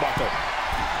top turnbuckle.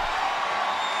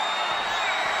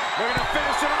 Looking to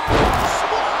finish it off.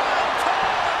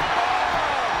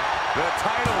 The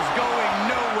title's going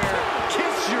nowhere.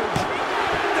 Kiss your...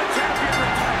 The champion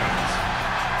retains.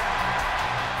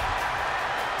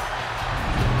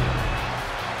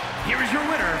 Here is your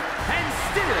winner, and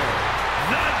still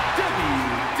the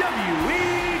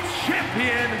WWE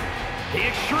Champion, the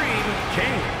Extreme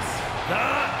Kings, the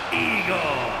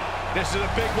Eagle. This is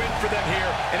a big win for them here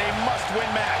in a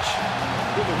must-win match.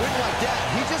 With a win like that,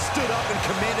 he just stood up and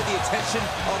commanded the attention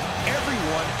of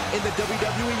everyone in the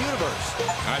WWE Universe.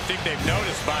 I think they've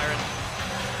noticed, Byron.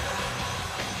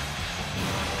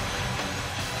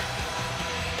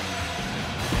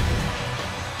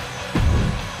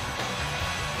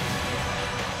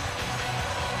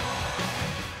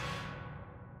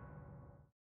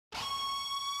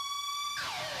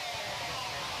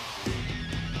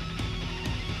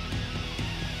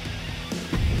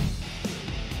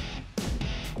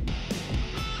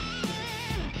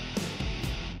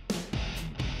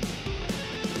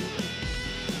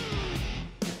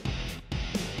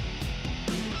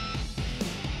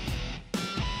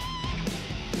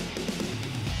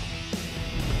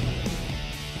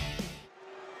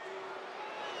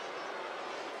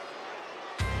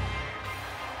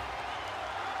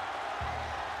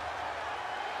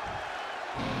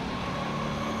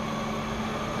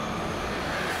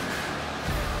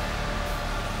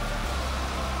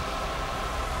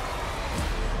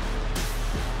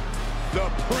 The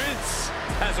Prince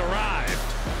has arrived.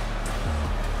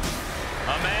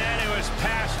 A man who has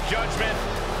passed judgment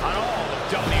on all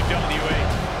of WWE.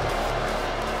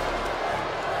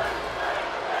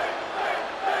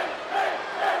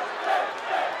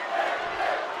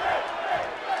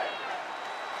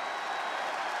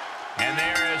 And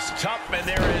there is tough, and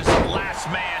there is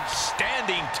last man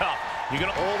standing tough. You're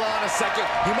gonna Hold on a second.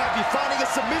 He might be finding a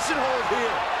submission hold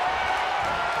here.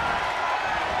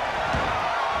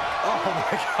 Oh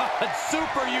my God,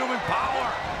 superhuman power.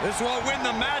 This won't win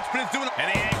the match, but it's doing... And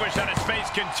the anguish on his face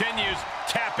continues.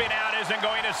 Tapping out isn't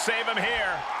going to save him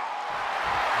here.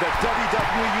 The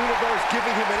WWE Universe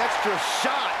giving him an extra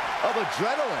shot of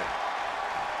adrenaline.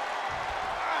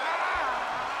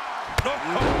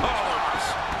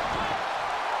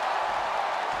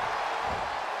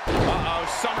 Uh-oh,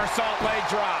 somersault leg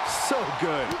drop. So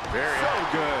good. So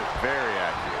good. Very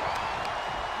accurate.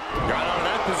 Got out of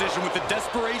that position with the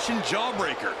desperation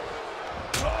jawbreaker.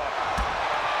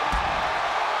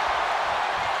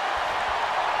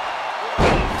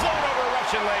 Float over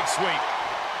Russian leg sweep.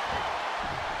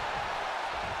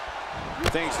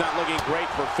 Things not looking great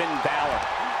for Finn Balor.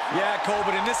 Yeah, Cole,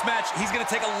 but in this match, he's going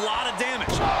to take a lot of damage.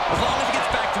 As long as he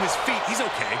gets back to his feet, he's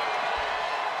okay.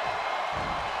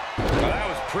 Well, that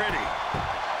was pretty.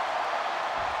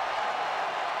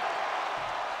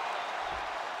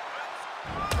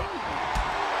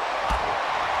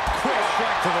 Quick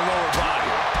strike to the lower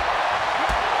body.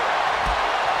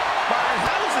 Byron,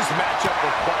 how does this matchup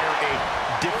require a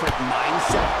different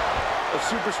mindset? A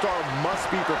superstar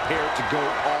must be prepared to go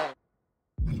all.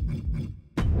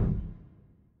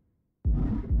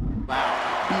 Wow,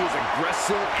 he is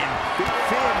aggressive and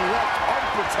Finn left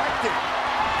unprotected.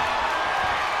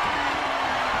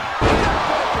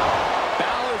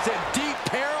 Balor's in deep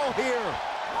peril here.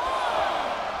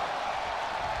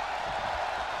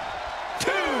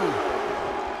 2.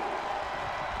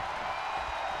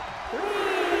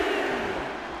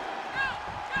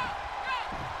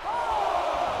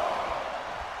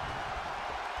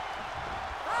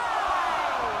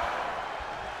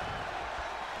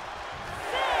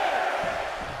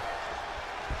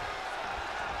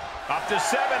 Up to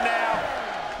 7 now.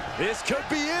 This could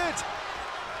be it.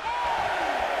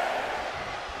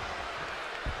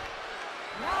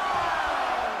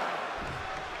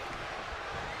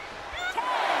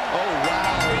 Oh,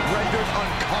 wow. Rendered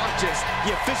unconscious.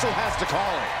 The official has to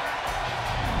call it.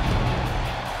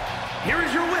 Here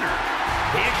is your winner,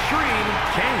 the Extreme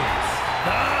Kings,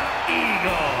 the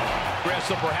Eagle.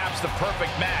 Wrestle perhaps the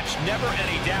perfect match. Never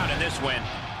any doubt in this win.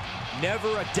 Never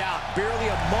a doubt. Barely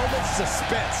a moment's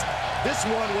suspense. This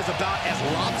one was about as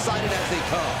lopsided as they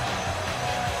come.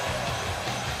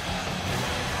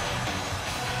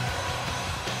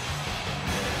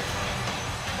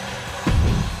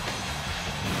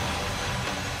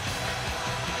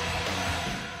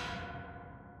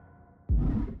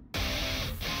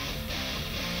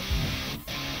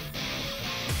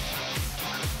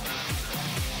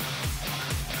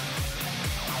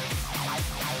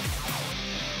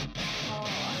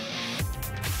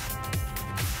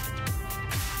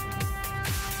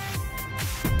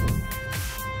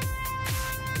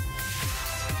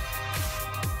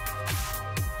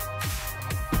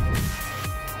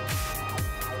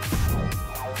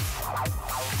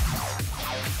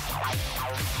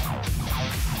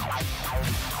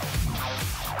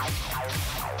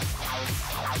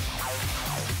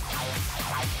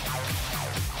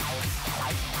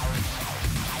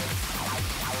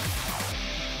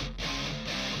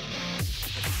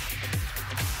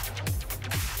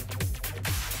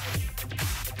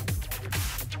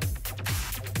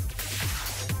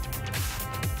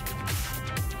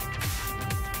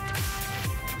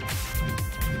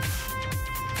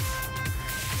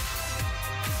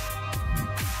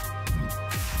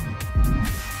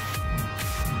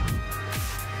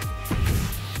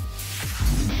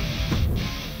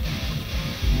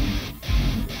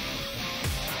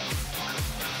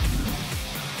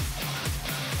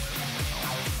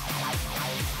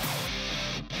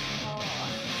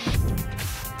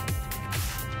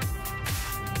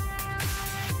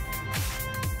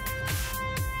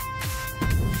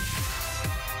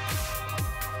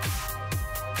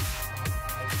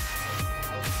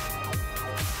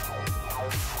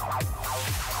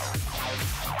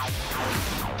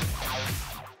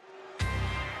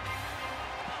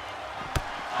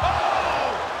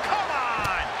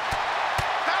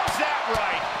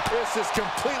 This is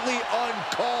completely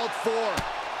uncalled for.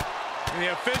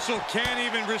 The official can't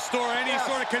even restore any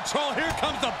sort of control. Here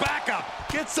comes the backup.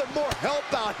 Get some more help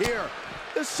out here.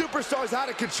 This superstar's out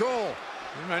of control.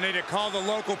 You might need to call the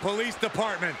local police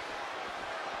department.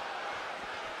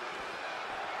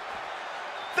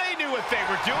 They knew what they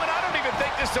were doing. I don't even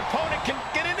think this opponent can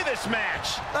get into this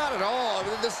match. Not at all. I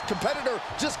mean, this competitor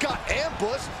just got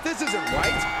ambushed. This isn't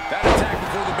right. That attack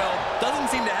before the bell doesn't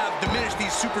seem to have diminished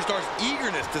these superstars'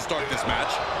 eagerness to start this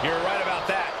match. You're right about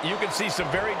that. You can see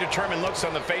some very determined looks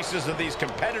on the faces of these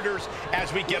competitors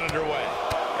as we get underway.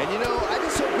 And you know, I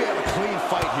just hope we have a clean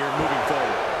fight here moving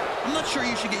forward. I'm not sure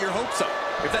you should get your hopes up.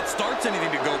 If that starts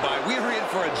anything to go by, we are in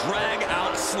for a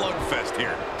drag-out slugfest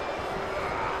here.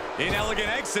 Inelegant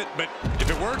exit, but if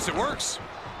it works, it works.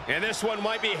 And this one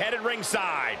might be headed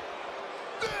ringside.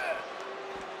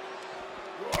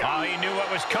 Oh, he knew what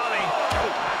was coming.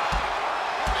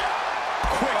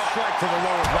 Quick strike to the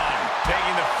lower body.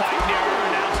 Taking the fight near our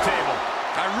announce table.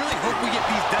 I really hope we get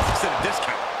these desks at a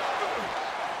discount.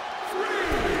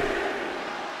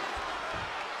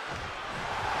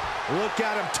 Look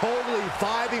at him totally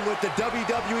vibing with the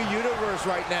WWE Universe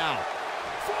right now.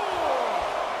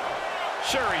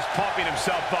 Sure, he's pumping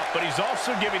himself up, but he's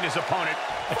also giving his opponent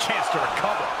a chance to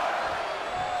recover.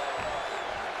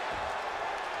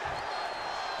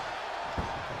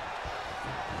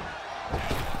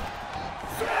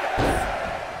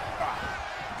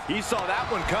 He saw that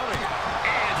one coming.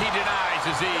 And he denies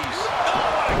Aziz. Oh,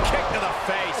 what a kick to the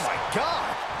face. Oh, my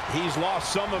God. He's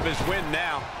lost some of his wind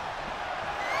now.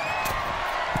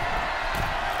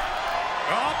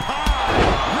 Up high.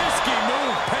 Risky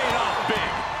move paid off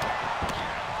big.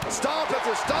 Stomp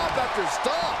after stomp after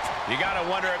stomp. You got to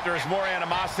wonder if there's more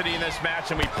animosity in this match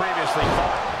than we previously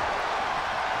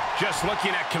thought. Just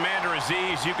looking at Commander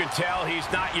Aziz, you can tell he's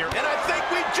not your... And I think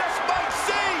we just might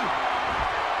see.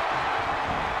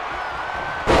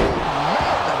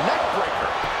 Man, the neck breaker.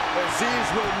 Aziz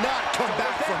will not come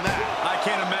back from that. I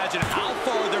can't imagine how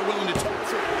far they're willing to take.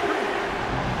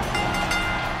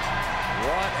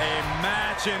 What a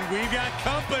match, and we've got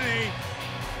company.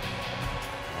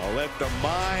 I'll let the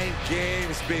mind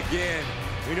games begin.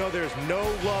 We know there's no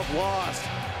love lost.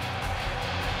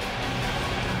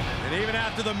 And even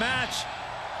after the match,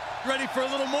 ready for a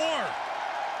little more.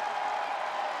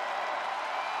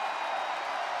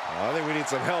 I think we need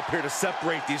some help here to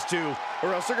separate these two,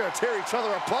 or else they're going to tear each other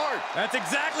apart. That's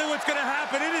exactly what's going to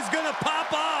happen. It is going to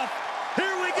pop off.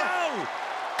 Here we go.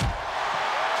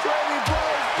 Trading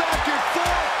blows back and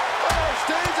forth. Oh,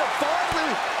 stage it finally.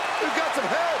 We've got some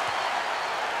help.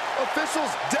 Officials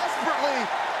desperately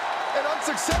and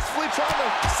unsuccessfully trying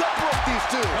to separate these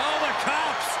two. Oh, the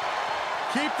cops.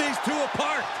 Keep these two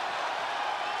apart.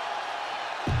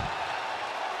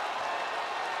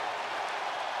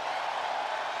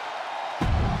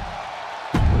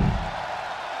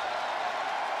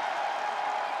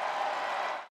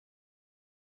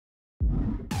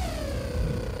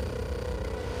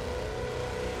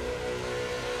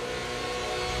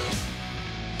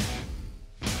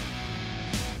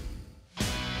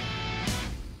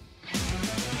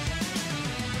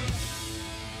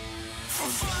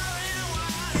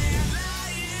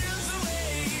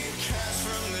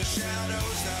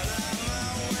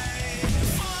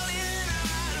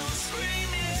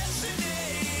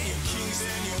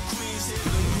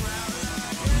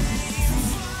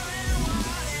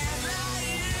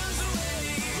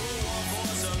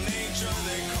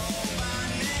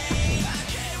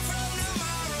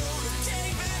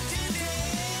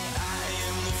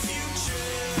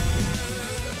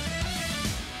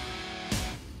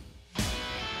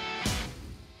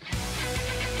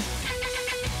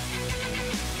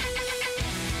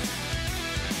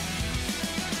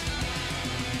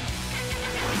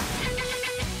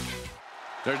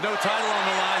 There's no title on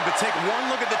the line, but take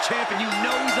one look at the champ and you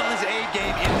know he's on his A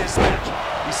game in this match.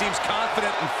 He seems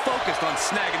confident and focused on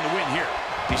snagging the win here.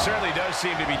 He certainly does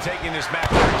seem to be taking this match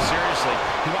very seriously.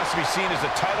 He wants to be seen as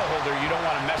a title holder you don't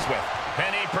want to mess with.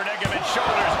 Penny predicament,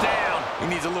 shoulders down. He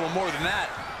needs a little more than that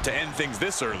to end things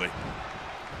this early.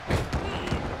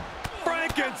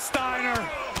 Frankensteiner.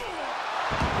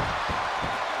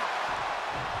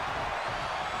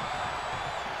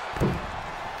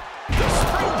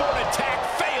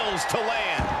 To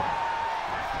land.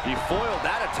 He foiled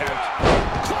that attempt.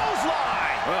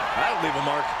 Clothesline. Oh, that'll leave a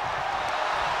mark.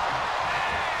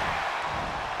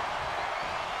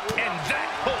 And that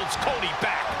holds Cody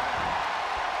back.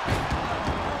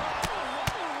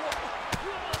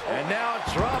 And now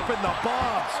dropping the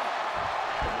bombs.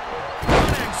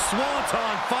 Running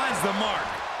Swanton finds the mark.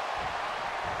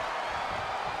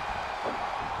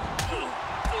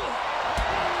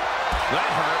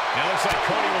 That hurt. And it looks like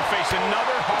Cody will face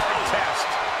another hard test.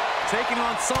 Taking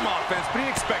on some offense, but he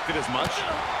expected as much.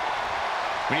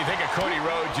 When you think of Cody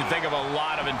Rhodes, you think of a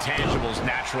lot of intangibles,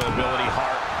 natural ability,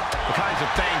 heart, the kinds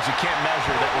of things you can't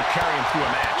measure that will carry him through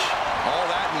a match. All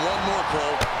that and one more,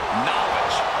 Cole,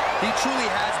 knowledge. He truly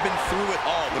has been through it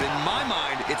all, but in my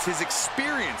mind, it's his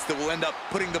experience that will end up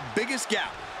putting the biggest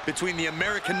gap between the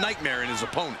American Nightmare and his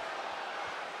opponent.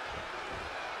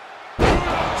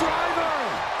 Driver!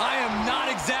 I am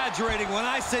not exaggerating when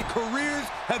I say careers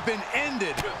have been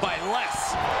ended by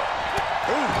less.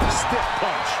 Ooh, stiff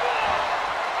punch.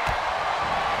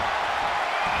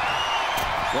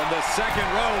 From the second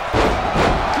rope.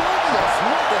 Goodness,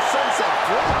 what the sunset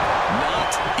flip.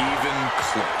 Not even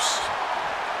close.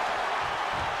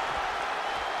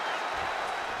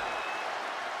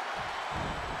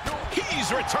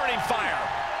 He's returning fire.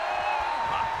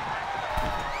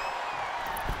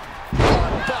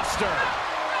 Buster.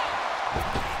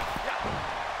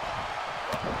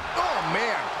 Oh,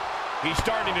 man. He's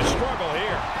starting to struggle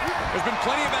here. There's been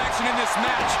plenty of action in this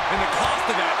match, and the cost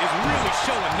of that is really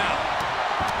showing now.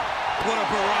 What a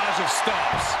barrage of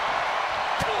stops.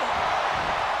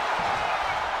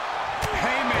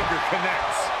 Haymaker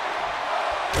connects.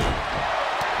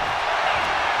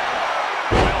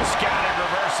 Well scattered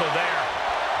reversal there.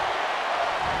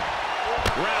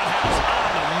 Roundhouse on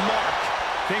the mark.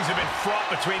 Things have been fraught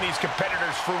between these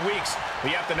competitors for weeks. But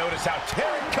you have to notice how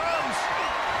here it comes.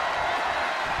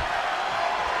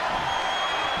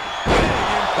 Big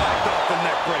impact off the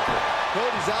neck breaker.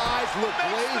 Cody's eyes look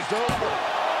glazed over.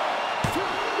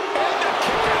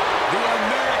 The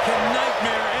American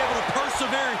Nightmare able to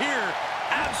persevere here.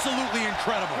 Absolutely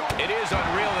incredible. It is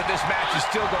unreal that this match is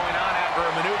still going on after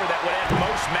a maneuver that would end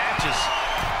most matches.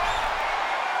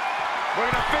 We're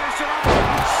going to finish it off.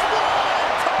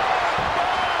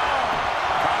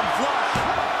 Arm flush.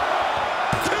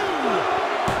 Two.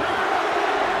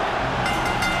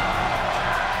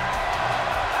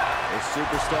 A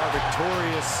superstar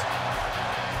victorious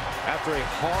after a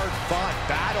hard-fought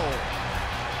battle.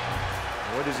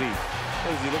 What is he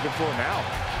looking for now?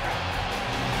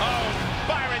 Oh,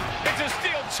 Byron, it's a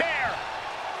steel chair.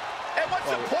 And what's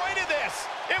the point of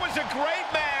this? It was a great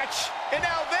match. And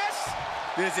now this?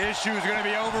 This issue is going to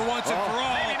be over once and for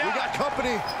all. maybe We got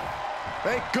company.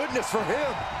 Thank goodness for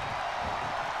him.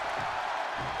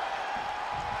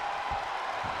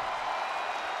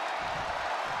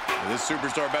 This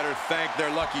superstar better thank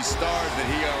their lucky stars that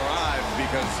he arrived,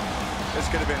 because this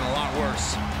could have been a lot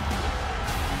worse.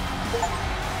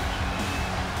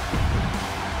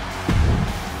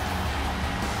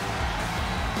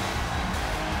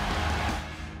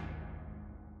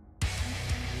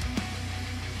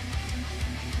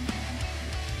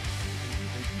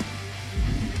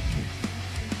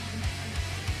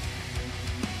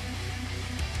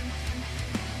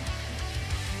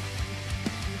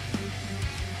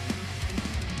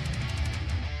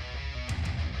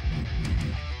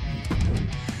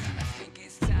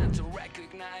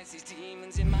 These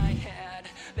demons in my head,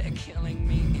 they're killing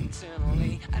me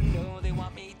internally. I know they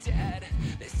want me dead.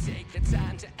 Let's take the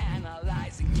time to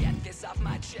analyze and get this off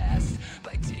my chest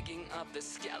by digging up the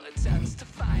skeletons to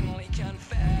finally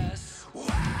confess.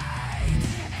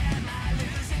 Wait.